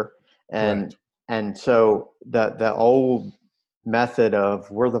career. Correct. And so the old method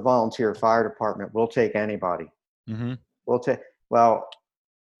of we're the volunteer fire department, we'll take anybody. Mm-hmm. Well,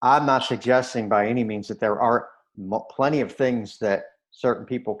 I'm not suggesting by any means that there aren't plenty of things that certain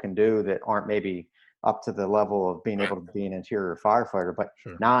people can do that aren't maybe up to the level of being able to be an interior firefighter, but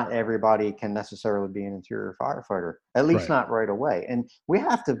Sure. Not everybody can necessarily be an interior firefighter, at least not right away. And we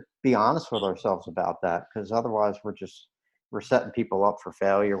have to be honest with ourselves about that, because otherwise we're setting people up for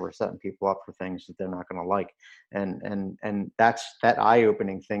failure. We're setting people up for things that they're not going to like. And that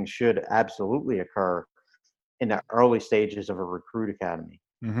eye-opening thing should absolutely occur in the early stages of a recruit academy.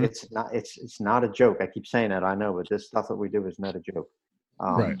 Mm-hmm. It's not a joke. I keep saying that, I know, but this stuff that we do is not a joke.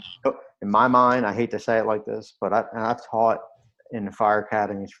 Right. In my mind, I hate to say it like this, but I've taught in the fire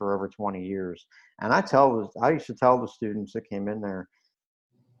academies for over 20 years. And I used to tell the students that came in there,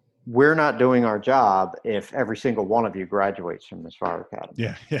 we're not doing our job if every single one of you graduates from this fire academy.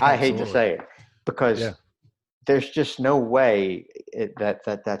 Yeah, I hate to say it, because there's just no way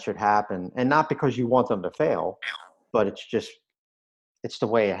that should happen. And not because you want them to fail, but it's the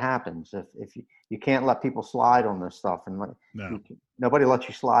way it happens. If you can't let people slide on this stuff, and nobody lets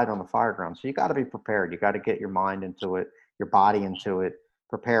you slide on the fire ground. So you got to be prepared. You got to get your mind into it, your body into it,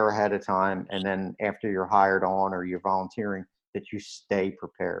 prepare ahead of time. And then after you're hired on or you're volunteering, that you stay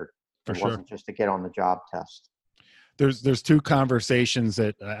prepared. For It wasn't just to get on the job test. There's two conversations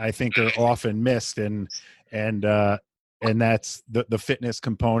that I think are often missed, and that's the fitness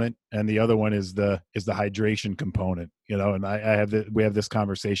component, and the other one is the hydration component. You know, and we have this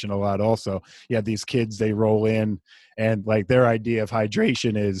conversation a lot also. You have these kids, they roll in, and like their idea of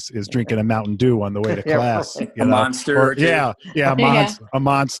hydration is drinking a Mountain Dew on the way to class. Right. You know? Monster. A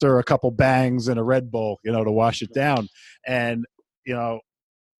Monster, a couple Bangs, and a Red Bull, you know, to wash it down. And you know,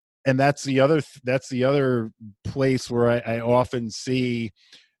 and that's the other place where I often see,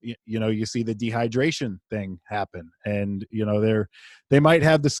 you know, you see the dehydration thing happen, and you know, they might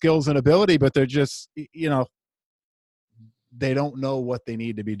have the skills and ability, but they're just, you know, they don't know what they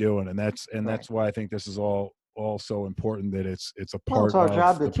need to be doing, and that's why I think this is all so important, that it's a part it's our of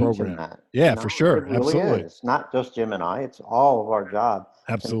job the to teach program. them that. Yeah, you know? for sure. It really Absolutely. is. Not just Jim and I, it's all of our job.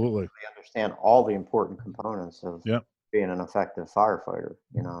 Absolutely. To understand all the important components of being an effective firefighter.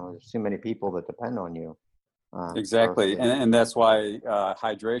 You know, there's too many people that depend on you. Exactly. And that's why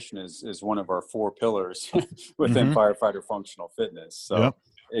hydration is one of our 4 pillars within firefighter functional fitness. So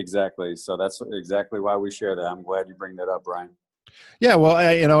exactly. So that's exactly why we share that. I'm glad you bring that up, Brian. Yeah.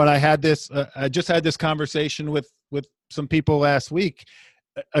 Well, you know, and I just had this conversation with some people last week.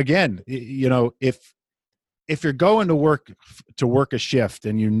 Again, you know, if you're going to work a shift,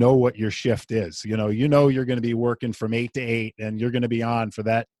 and you know what your shift is, you know you're going to be working from 8 to 8, and you're going to be on for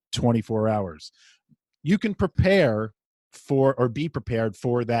that 24 hours. You can prepare for, or be prepared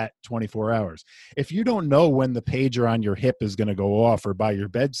for, that 24 hours. If you don't know when the pager on your hip is going to go off or by your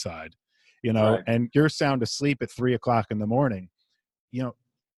bedside, you know, and you're sound asleep at 3 o'clock in the morning, you know,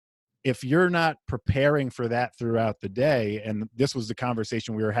 if you're not preparing for that throughout the day, and this was the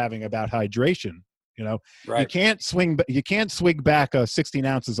conversation we were having about hydration, you can't swing back 16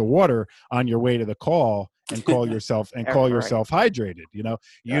 ounces of water on your way to the call and call yourself hydrated.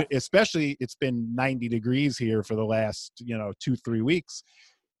 Especially it's been 90 degrees here for the last 2-3 weeks.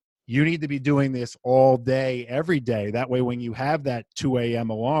 You need to be doing this all day, every day. That way, when you have that 2 a.m.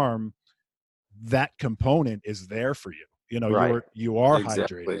 alarm, that component is there for you. You are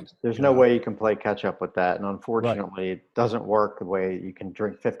hydrated. There's no way you can play catch up with that. And unfortunately, it doesn't work the way you can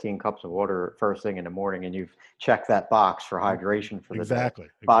drink 15 cups of water first thing in the morning and you've checked that box for hydration for the day.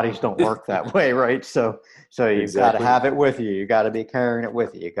 Bodies don't work that way, right? So you've got to have it with you. You got to be carrying it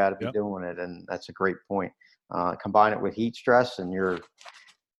with you. You got to be doing it. And that's a great point. Combine it with heat stress and your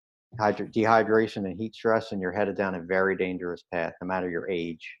dehydration and heat stress, and you're headed down a very dangerous path, no matter your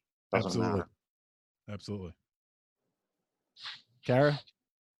age. Doesn't matter. Absolutely. Kara?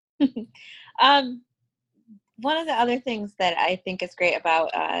 One of the other things that I think is great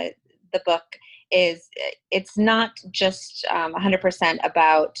about the book is it's not just 100%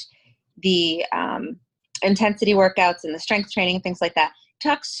 about the intensity workouts and the strength training and things like that. It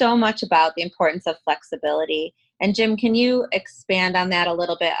talks so much about the importance of flexibility. And Jim, can you expand on that a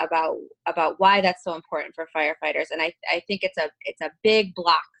little bit about why that's so important for firefighters? And I think it's a big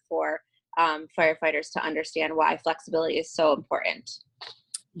block for firefighters to understand why flexibility is so important.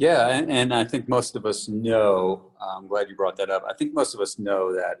 Yeah, and I think most of us know, I'm glad you brought that up. I think most of us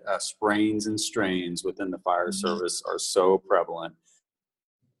know that sprains and strains within the fire service are so prevalent.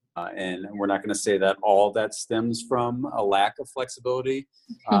 And we're not going to say that all that stems from a lack of flexibility,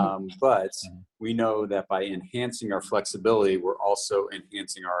 but we know that by enhancing our flexibility, we're also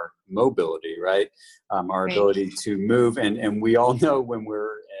enhancing our mobility, right? Our ability to move. And we all know when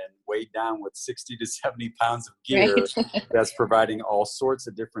we're weighed down with 60 to 70 pounds of gear, that's providing all sorts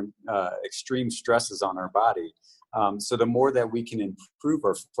of different extreme stresses on our body. So the more that we can improve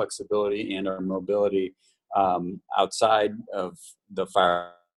our flexibility and our mobility outside of the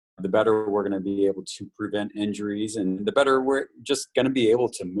fire, the better we're going to be able to prevent injuries, and the better we're just going to be able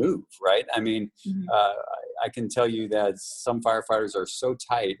to move, right? I mean, I can tell you that some firefighters are so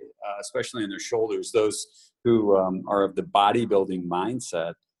tight, especially in their shoulders, those who are of the bodybuilding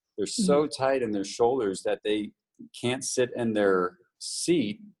mindset, they're so tight in their shoulders that they can't sit in their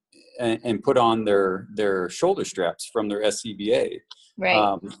seat and put on their shoulder straps from their SCBA.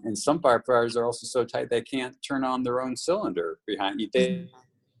 Right. And some firefighters are also so tight they can't turn on their own cylinder behind you. They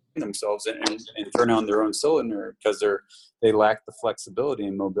themselves and turn on their own cylinder because they lack the flexibility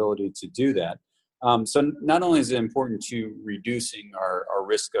and mobility to do that. So not only is it important to reducing our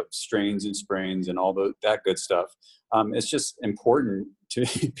risk of strains and sprains and all that good stuff, it's just important to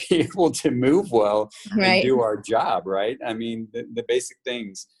be able to move well and do our job, right? I mean, the basic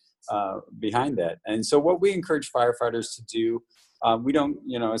things behind that. And so what we encourage firefighters to do, we don't,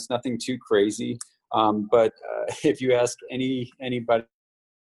 it's nothing too crazy, but if you ask anybody,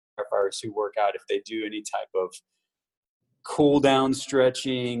 firefighters who work out, if they do any type of cool down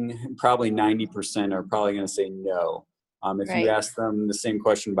stretching, probably 90% are probably going to say no. If you ask them the same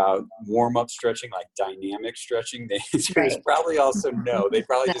question about warm-up stretching, like dynamic stretching, the answer is probably also no. They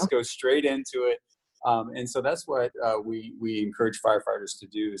probably just go straight into it. And so that's what we encourage firefighters to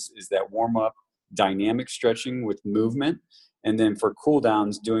do is that warm-up dynamic stretching with movement. And then for cool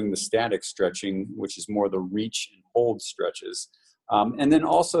downs, doing the static stretching, which is more the reach and hold stretches. And then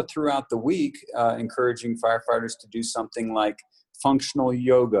also throughout the week, encouraging firefighters to do something like functional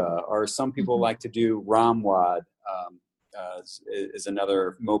yoga, or some people like to do Ramwad, is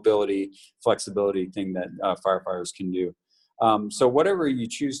another mobility, flexibility thing that firefighters can do. So whatever you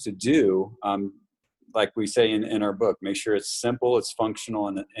choose to do, like we say in our book, make sure it's simple, it's functional,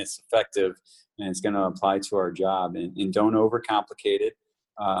 and it's effective, and it's going to apply to our job. And don't overcomplicate it.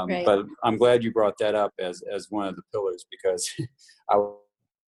 But I'm glad you brought that up as one of the pillars, because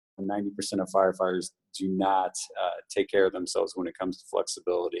 90% of firefighters do not take care of themselves when it comes to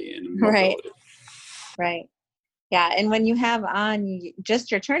flexibility and mobility. Right. Yeah. And when you have on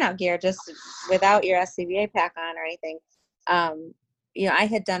just your turnout gear, just without your SCBA pack on or anything, I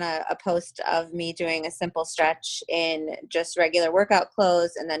had done a post of me doing a simple stretch in just regular workout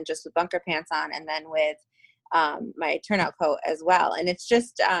clothes, and then just with bunker pants on, and then with my turnout coat as well. And it's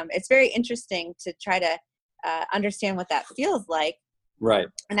just, it's very interesting to try to understand what that feels like. Right.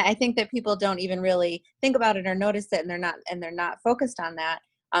 And I think that people don't even really think about it or notice it, and they're not focused on that.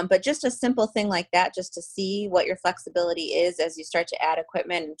 But just a simple thing like that, just to see what your flexibility is as you start to add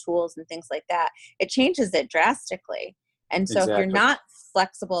equipment and tools and things like that, it changes it drastically. And so if you're not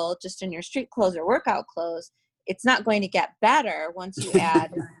flexible just in your street clothes or workout clothes, it's not going to get better once you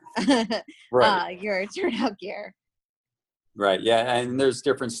add Right. your turnout gear. Right. Yeah. And there's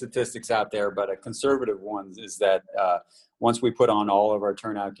different statistics out there, but a conservative one is that once we put on all of our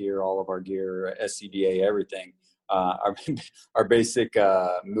turnout gear, all of our gear, SCBA, everything, our basic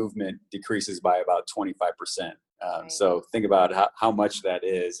movement decreases by about 25%. Right. So think about how much that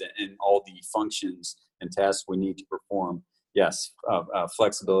is, and all the functions and tasks we need to perform. Yes,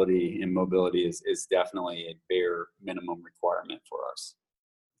 flexibility and mobility is definitely a bare minimum requirement for us.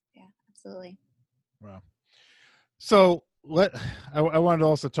 Yeah, absolutely. Wow. So I wanted to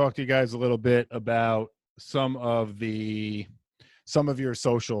also talk to you guys a little bit about some of your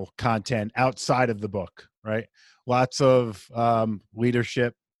social content outside of the book, right? Lots of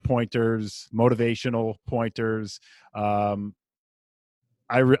leadership pointers, motivational pointers.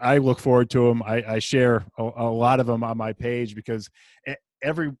 I look forward to them. I share a lot of them on my page because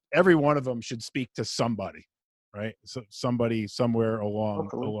every one of them should speak to somebody, right? So somebody somewhere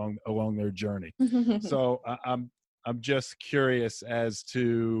along their journey. So I'm just curious as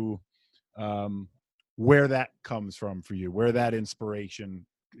to where that comes from for you, where that inspiration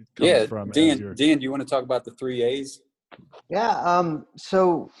comes from. Dan, do you want to talk about the 3 A's? Yeah.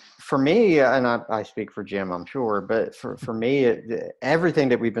 So for me, and I speak for Jim, I'm sure, but for me, everything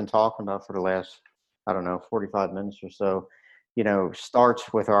that we've been talking about for the last, I don't know, 45 minutes or so,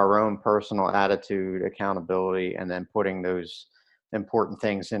 starts with our own personal attitude, accountability, and then putting those important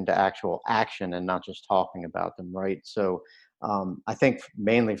things into actual action and not just talking about them. Right. So I think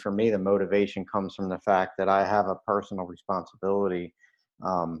mainly for me, the motivation comes from the fact that I have a personal responsibility.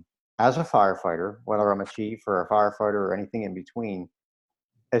 As a firefighter, whether I'm a chief or a firefighter or anything in between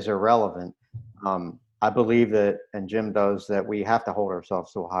is irrelevant. I believe that, and Jim does, that we have to hold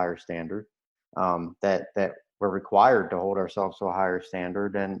ourselves to a higher standard, that we're required to hold ourselves to a higher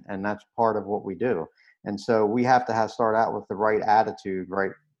standard. And that's part of what we do. And so we have to start out with the right attitude right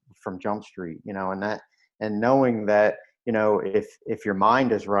from Jump Street, and knowing that, if your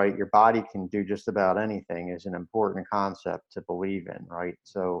mind is right, your body can do just about anything is an important concept to believe in. Right.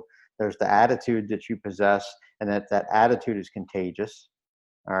 So there's the attitude that you possess, and that attitude is contagious.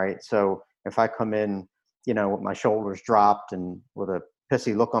 All right. So if I come in, with my shoulders dropped and with a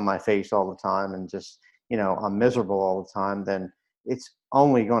pissy look on my face all the time and just, I'm miserable all the time, then it's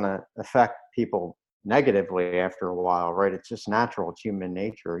only going to affect people negatively after a while, right? It's just natural. It's human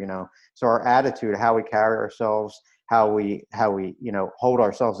nature, So our attitude, how we carry ourselves, how we, hold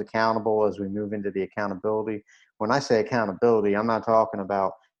ourselves accountable as we move into the accountability. When I say accountability, I'm not talking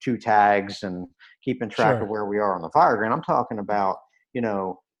about 2 tags and keeping track of where we are on the fire ground. I'm talking about,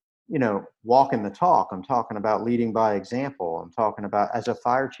 walking the talk. I'm talking about leading by example. I'm talking about, as a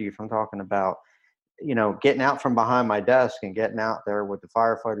fire chief, I'm talking about, getting out from behind my desk and getting out there with the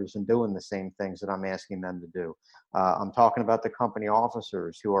firefighters and doing the same things that I'm asking them to do. I'm talking about the company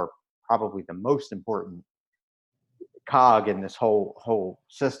officers, who are probably the most important cog in this whole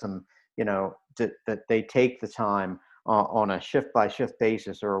system, that they take the time on a shift by shift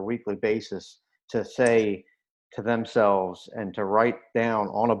basis or a weekly basis to say to themselves and to write down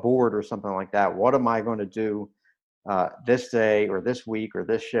on a board or something like that, what am I going to do this day or this week or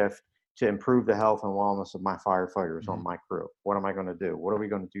this shift to improve the health and wellness of my firefighters on my crew? What am I going to do? What are we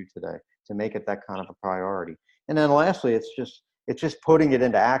going to do today to make it that kind of a priority? And then lastly, it's just putting it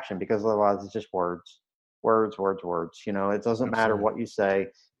into action, because otherwise it's just words. It doesn't matter what you say,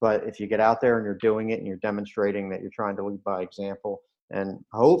 but if you get out there and you're doing it and you're demonstrating that you're trying to lead by example, and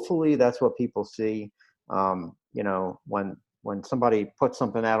hopefully that's what people see. When somebody puts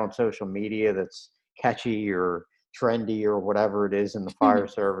something out on social media that's catchy or trendy or whatever it is in the fire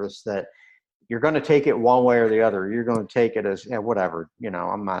service, that you're going to take it one way or the other. You're going to take it as whatever,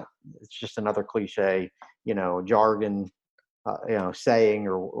 it's just another cliche, jargon, saying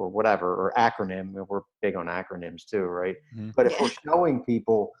or whatever, or acronym. We're big on acronyms too, right? But if we're showing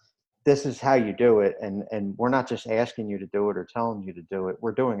people this is how you do it, and we're not just asking you to do it or telling you to do it,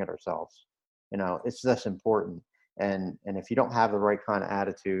 we're doing it ourselves. It's this important. And if you don't have the right kind of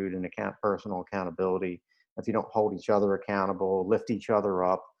attitude and personal accountability, if you don't hold each other accountable, lift each other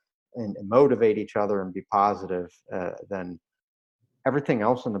up, and motivate each other and be positive, then everything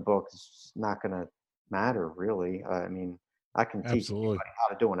else in the book is not going to matter, really. I mean, I can teach anybody how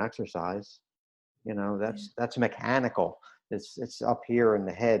to do an exercise. That's mechanical. It's up here in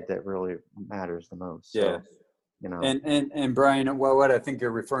the head that really matters the most. Yeah. So, And Brian, what I think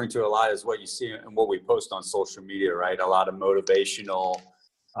you're referring to a lot is what you see and what we post on social media, right? A lot of motivational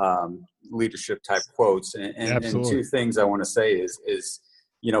leadership type quotes. And 2 things I want to say is,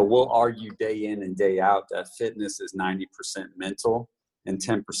 we'll argue day in and day out that fitness is 90% mental and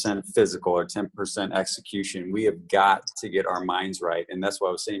 10% physical or 10% execution. We have got to get our minds right. And that's what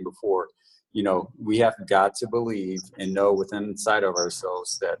I was saying before. We have got to believe and know within inside of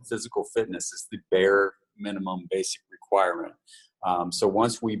ourselves that physical fitness is the bare minimum basic requirement. So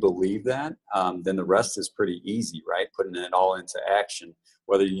once we believe that, then the rest is pretty easy, right? Putting it all into action,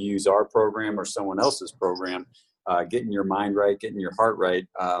 whether you use our program or someone else's program, getting your mind right, getting your heart right,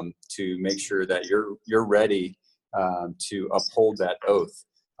 to make sure that you're ready to uphold that oath.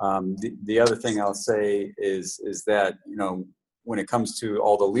 The other thing I'll say is that, when it comes to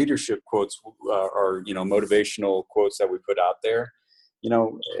all the leadership quotes or motivational quotes that we put out there,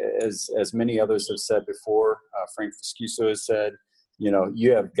 as many others have said before, Frank Fuscuso has said,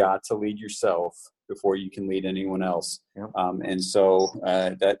 you have got to lead yourself before you can lead anyone else. Yep. And so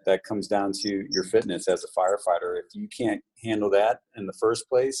that comes down to your fitness as a firefighter. If you can't handle that in the first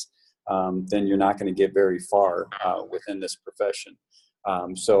place, then you're not going to get very far within this profession.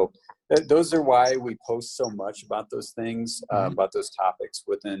 So those are why we post so much about those things, about those topics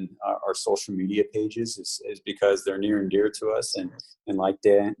within our social media pages, is because they're near and dear to us. And like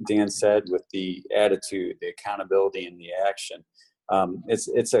Dan said, with the attitude, the accountability, and the action,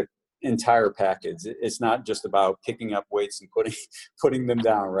 it's a entire package. It's not just about picking up weights and putting them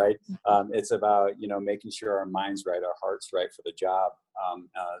down, right? It's about making sure our mind's right, our heart's right for the job,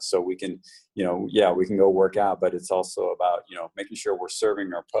 so we can we can go work out, but it's also about making sure we're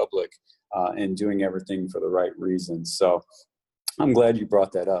serving our public and doing everything for the right reasons. So I'm glad you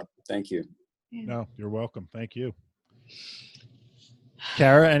brought that up. Thank you. No, you're welcome. Thank you.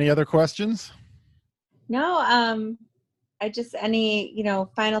 Kara, any other questions? No, I just, any,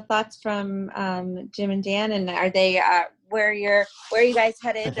 final thoughts from Jim and Dan, and are they, where are you guys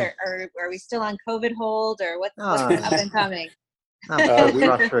headed, or are we still on COVID hold, or what's up and coming? I'm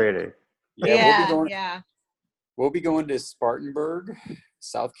frustrated. We'll be going to Spartanburg,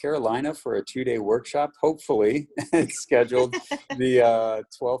 South Carolina for a 2-day workshop. Hopefully it's scheduled the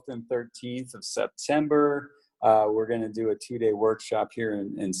 12th and 13th of September. We're going to do a 2-day workshop here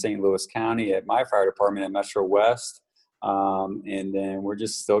in St. Louis County at my fire department at Metro West. And then we're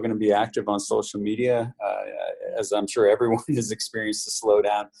just still going to be active on social media. As I'm sure everyone has experienced a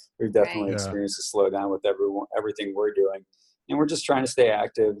slowdown. We've definitely experienced a slowdown with everything we're doing. And we're just trying to stay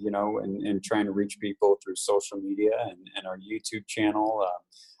active, and trying to reach people through social media and our YouTube channel.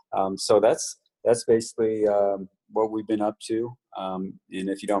 So that's basically what we've been up to. And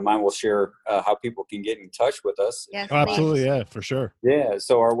if you don't mind, we'll share how people can get in touch with us. Yes, absolutely. Yeah, for sure. Yeah.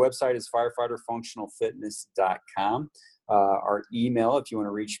 So our website is firefighterfunctionalfitness.com. Our email, if you want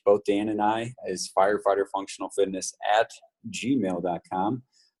to reach both Dan and I, is firefighterfunctionalfitness@gmail.com.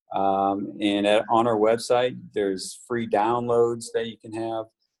 And on our website, there's free downloads that you can have.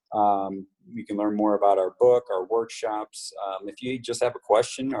 You can learn more about our book, our workshops. If you just have a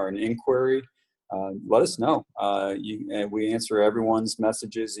question or an inquiry, let us know. We answer everyone's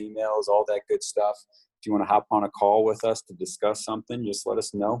messages, emails, all that good stuff. If you want to hop on a call with us to discuss something, just let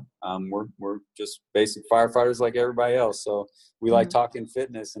us know. We're just basic firefighters like everybody else. So we like talking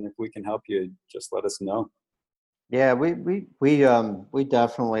fitness, and if we can help you, just let us know. Yeah, we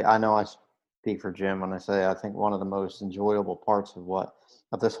definitely, I know I speak for Jim when I say I think one of the most enjoyable parts of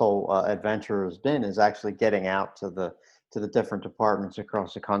this whole adventure has been is actually getting out to the different departments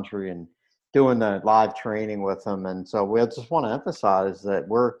across the country and doing the live training with them. And so we just want to emphasize that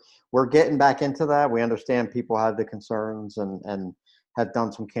we're getting back into that. We understand people have the concerns and have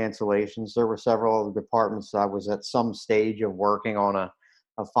done some cancellations. There were several other departments I was at some stage of working on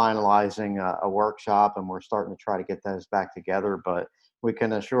finalizing a workshop, and we're starting to try to get those back together. But we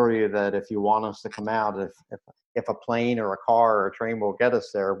can assure you that if you want us to come out, if a plane or a car or a train will get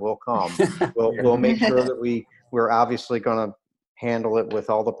us there, we'll come. We'll make sure that we're obviously going to handle it with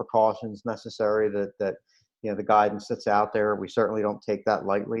all the precautions necessary that the guidance that's out there. We certainly don't take that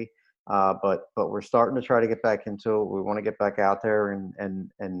lightly. But we're starting to try to get back into it. We want to get back out there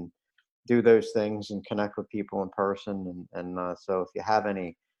and do those things and connect with people in person. And so if you have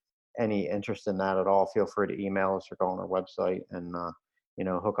any interest in that at all, feel free to email us or go on our website and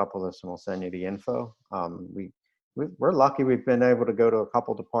hook up with us, and we'll send you the info. We're lucky we've been able to go to a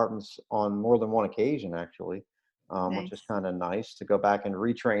couple departments on more than one occasion, actually, Nice. which is kind of nice to go back and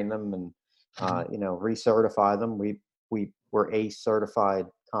retrain them and recertify them. We're ACE certified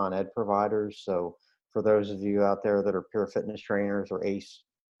Con Ed providers. So for those of you out there that are pure fitness trainers or ACE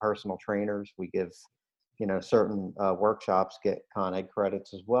personal trainers, we give certain workshops get Con Ed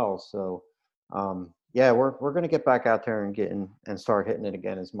credits as well. So we're going to get back out there and start hitting it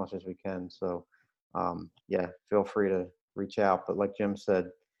again as much as we can. So feel free to reach out. But like Jim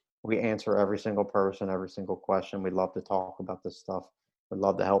said, we answer every single person, every single question. We love to talk about this stuff. would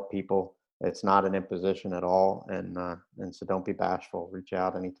love to help people. It's not an imposition at all. And so don't be bashful. Reach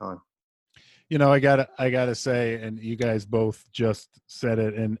out anytime. I gotta say, and you guys both just said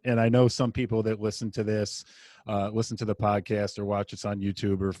it, and I know some people that listen to this, listen to the podcast or watch us on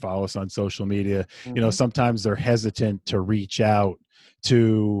YouTube or follow us on social media, sometimes they're hesitant to reach out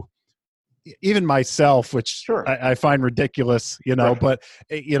to even myself, which Sure. I find ridiculous, Right. but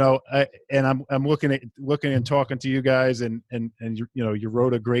I'm looking and talking to you guys, and you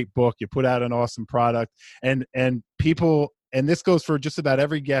wrote a great book, you put out an awesome product, and people, and this goes for just about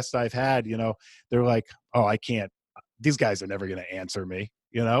every guest I've had, they're like, oh, I can't, these guys are never going to answer me,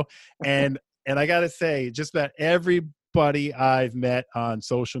 and I got to say, just about everybody I've met on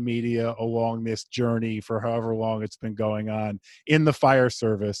social media along this journey for however long it's been going on in the fire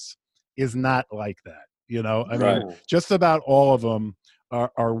service is not like that. I mean, just about all of them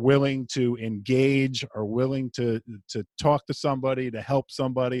are willing to engage, are willing to talk to somebody, to help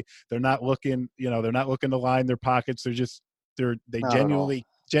somebody. They're not looking, to line their pockets. They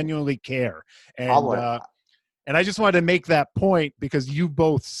genuinely care. And I just wanted to make that point because you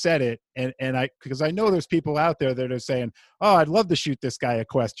both said it, because I know there's people out there that are saying, "Oh, I'd love to shoot this guy a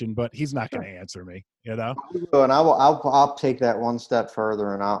question, but he's not going to answer me." And I'll take that one step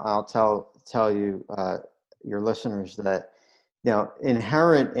further, and I'll tell you, your listeners, that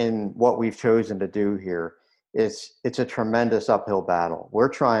inherent in what we've chosen to do here is it's a tremendous uphill battle. We're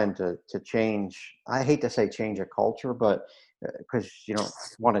trying to change. I hate to say change a culture, but because you don't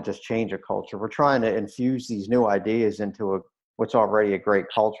want to just change a culture. We're trying to infuse these new ideas into what's already a great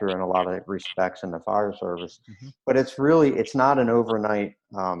culture in a lot of respects in the fire service. Mm-hmm. But it's not an overnight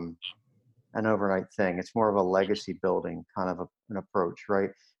thing. It's more of a legacy building kind of an approach, right?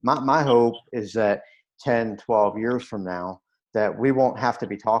 My hope is that 10, 12 years from now, that we won't have to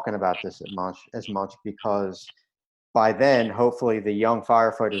be talking about this as much because by then, hopefully the young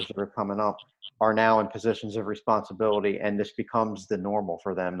firefighters that are coming up are now in positions of responsibility, and this becomes the normal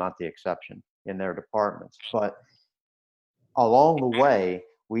for them, not the exception in their departments. But along the way,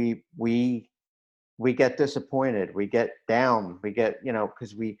 we get disappointed, we get down, we get,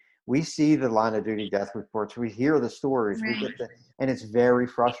 because we see the line of duty death reports, we hear the stories, and it's very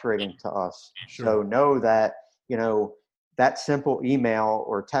frustrating to us. Sure. So know that, that simple email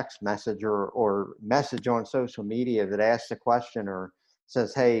or text message or message on social media that asks a question or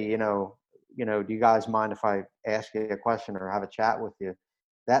says, hey, do you guys mind if I ask you a question or have a chat with you?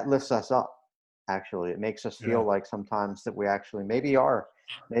 That lifts us up. Actually, it makes us feel like sometimes that we actually maybe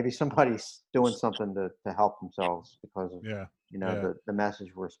somebody's doing something to help themselves because of, the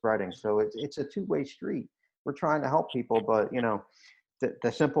message we're spreading. So it's a two-way street. We're trying to help people, but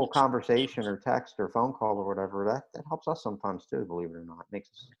the simple conversation or text or phone call or whatever, that helps us sometimes too, believe it or not. It makes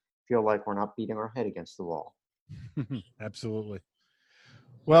us feel like we're not beating our head against the wall. Absolutely.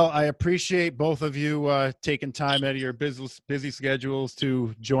 Well, I appreciate both of you taking time out of your busy schedules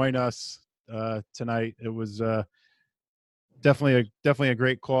to join us tonight. It was definitely a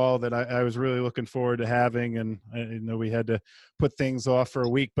great call that I was really looking forward to having, and I know we had to put things off for a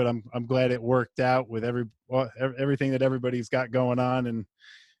week, but I'm glad it worked out with everything that everybody's got going on, and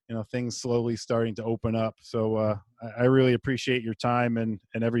things slowly starting to open up. So I really appreciate your time and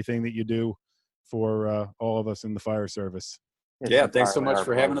everything that you do for all of us in the fire service. Yeah, thanks so much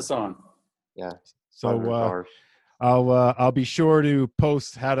for having us on. Yeah. So I'll be sure to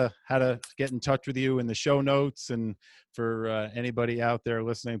post how to get in touch with you in the show notes, and for anybody out there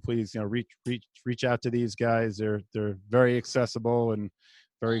listening, please reach out to these guys. They're very accessible and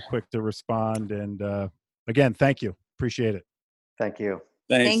very quick to respond. And again, thank you. Appreciate it. Thank you.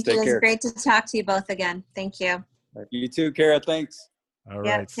 Thanks. Thank you. It was great to talk to you both again. Thank you. You too, Kara. Thanks. All right.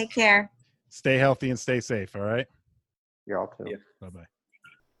 Yeah, take care. Stay healthy and stay safe. All right. You're all too. Yeah. Bye-bye.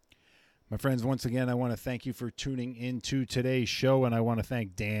 My friends, once again, I want to thank you for tuning into today's show, and I want to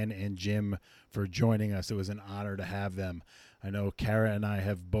thank Dan and Jim for joining us. It was an honor to have them. I know Kara and I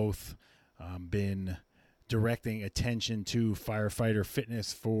have both been directing attention to firefighter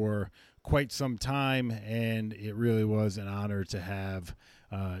fitness for quite some time, and it really was an honor to have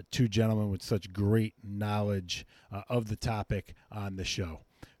two gentlemen with such great knowledge of the topic on the show.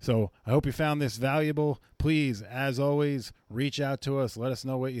 So I hope you found this valuable. Please, as always, reach out to us. Let us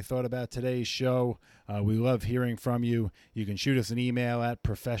know what you thought about today's show. We love hearing from you. You can shoot us an email at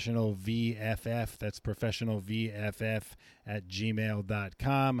professionalvff. That's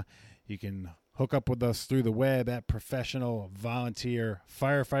professionalvff@gmail.com. You can hook up with us through the web at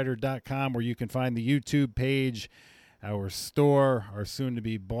professionalvolunteerfirefighter.com, where you can find the YouTube page, our store, our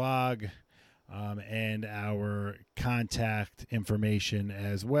soon-to-be blog, and our contact information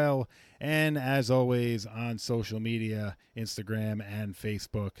as well. And as always, on social media, Instagram and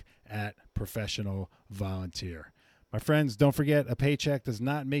Facebook at Professional Volunteer. My friends, don't forget, a paycheck does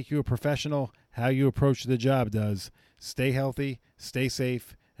not make you a professional. How you approach the job does. Stay healthy, stay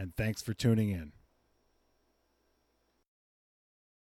safe, and thanks for tuning in.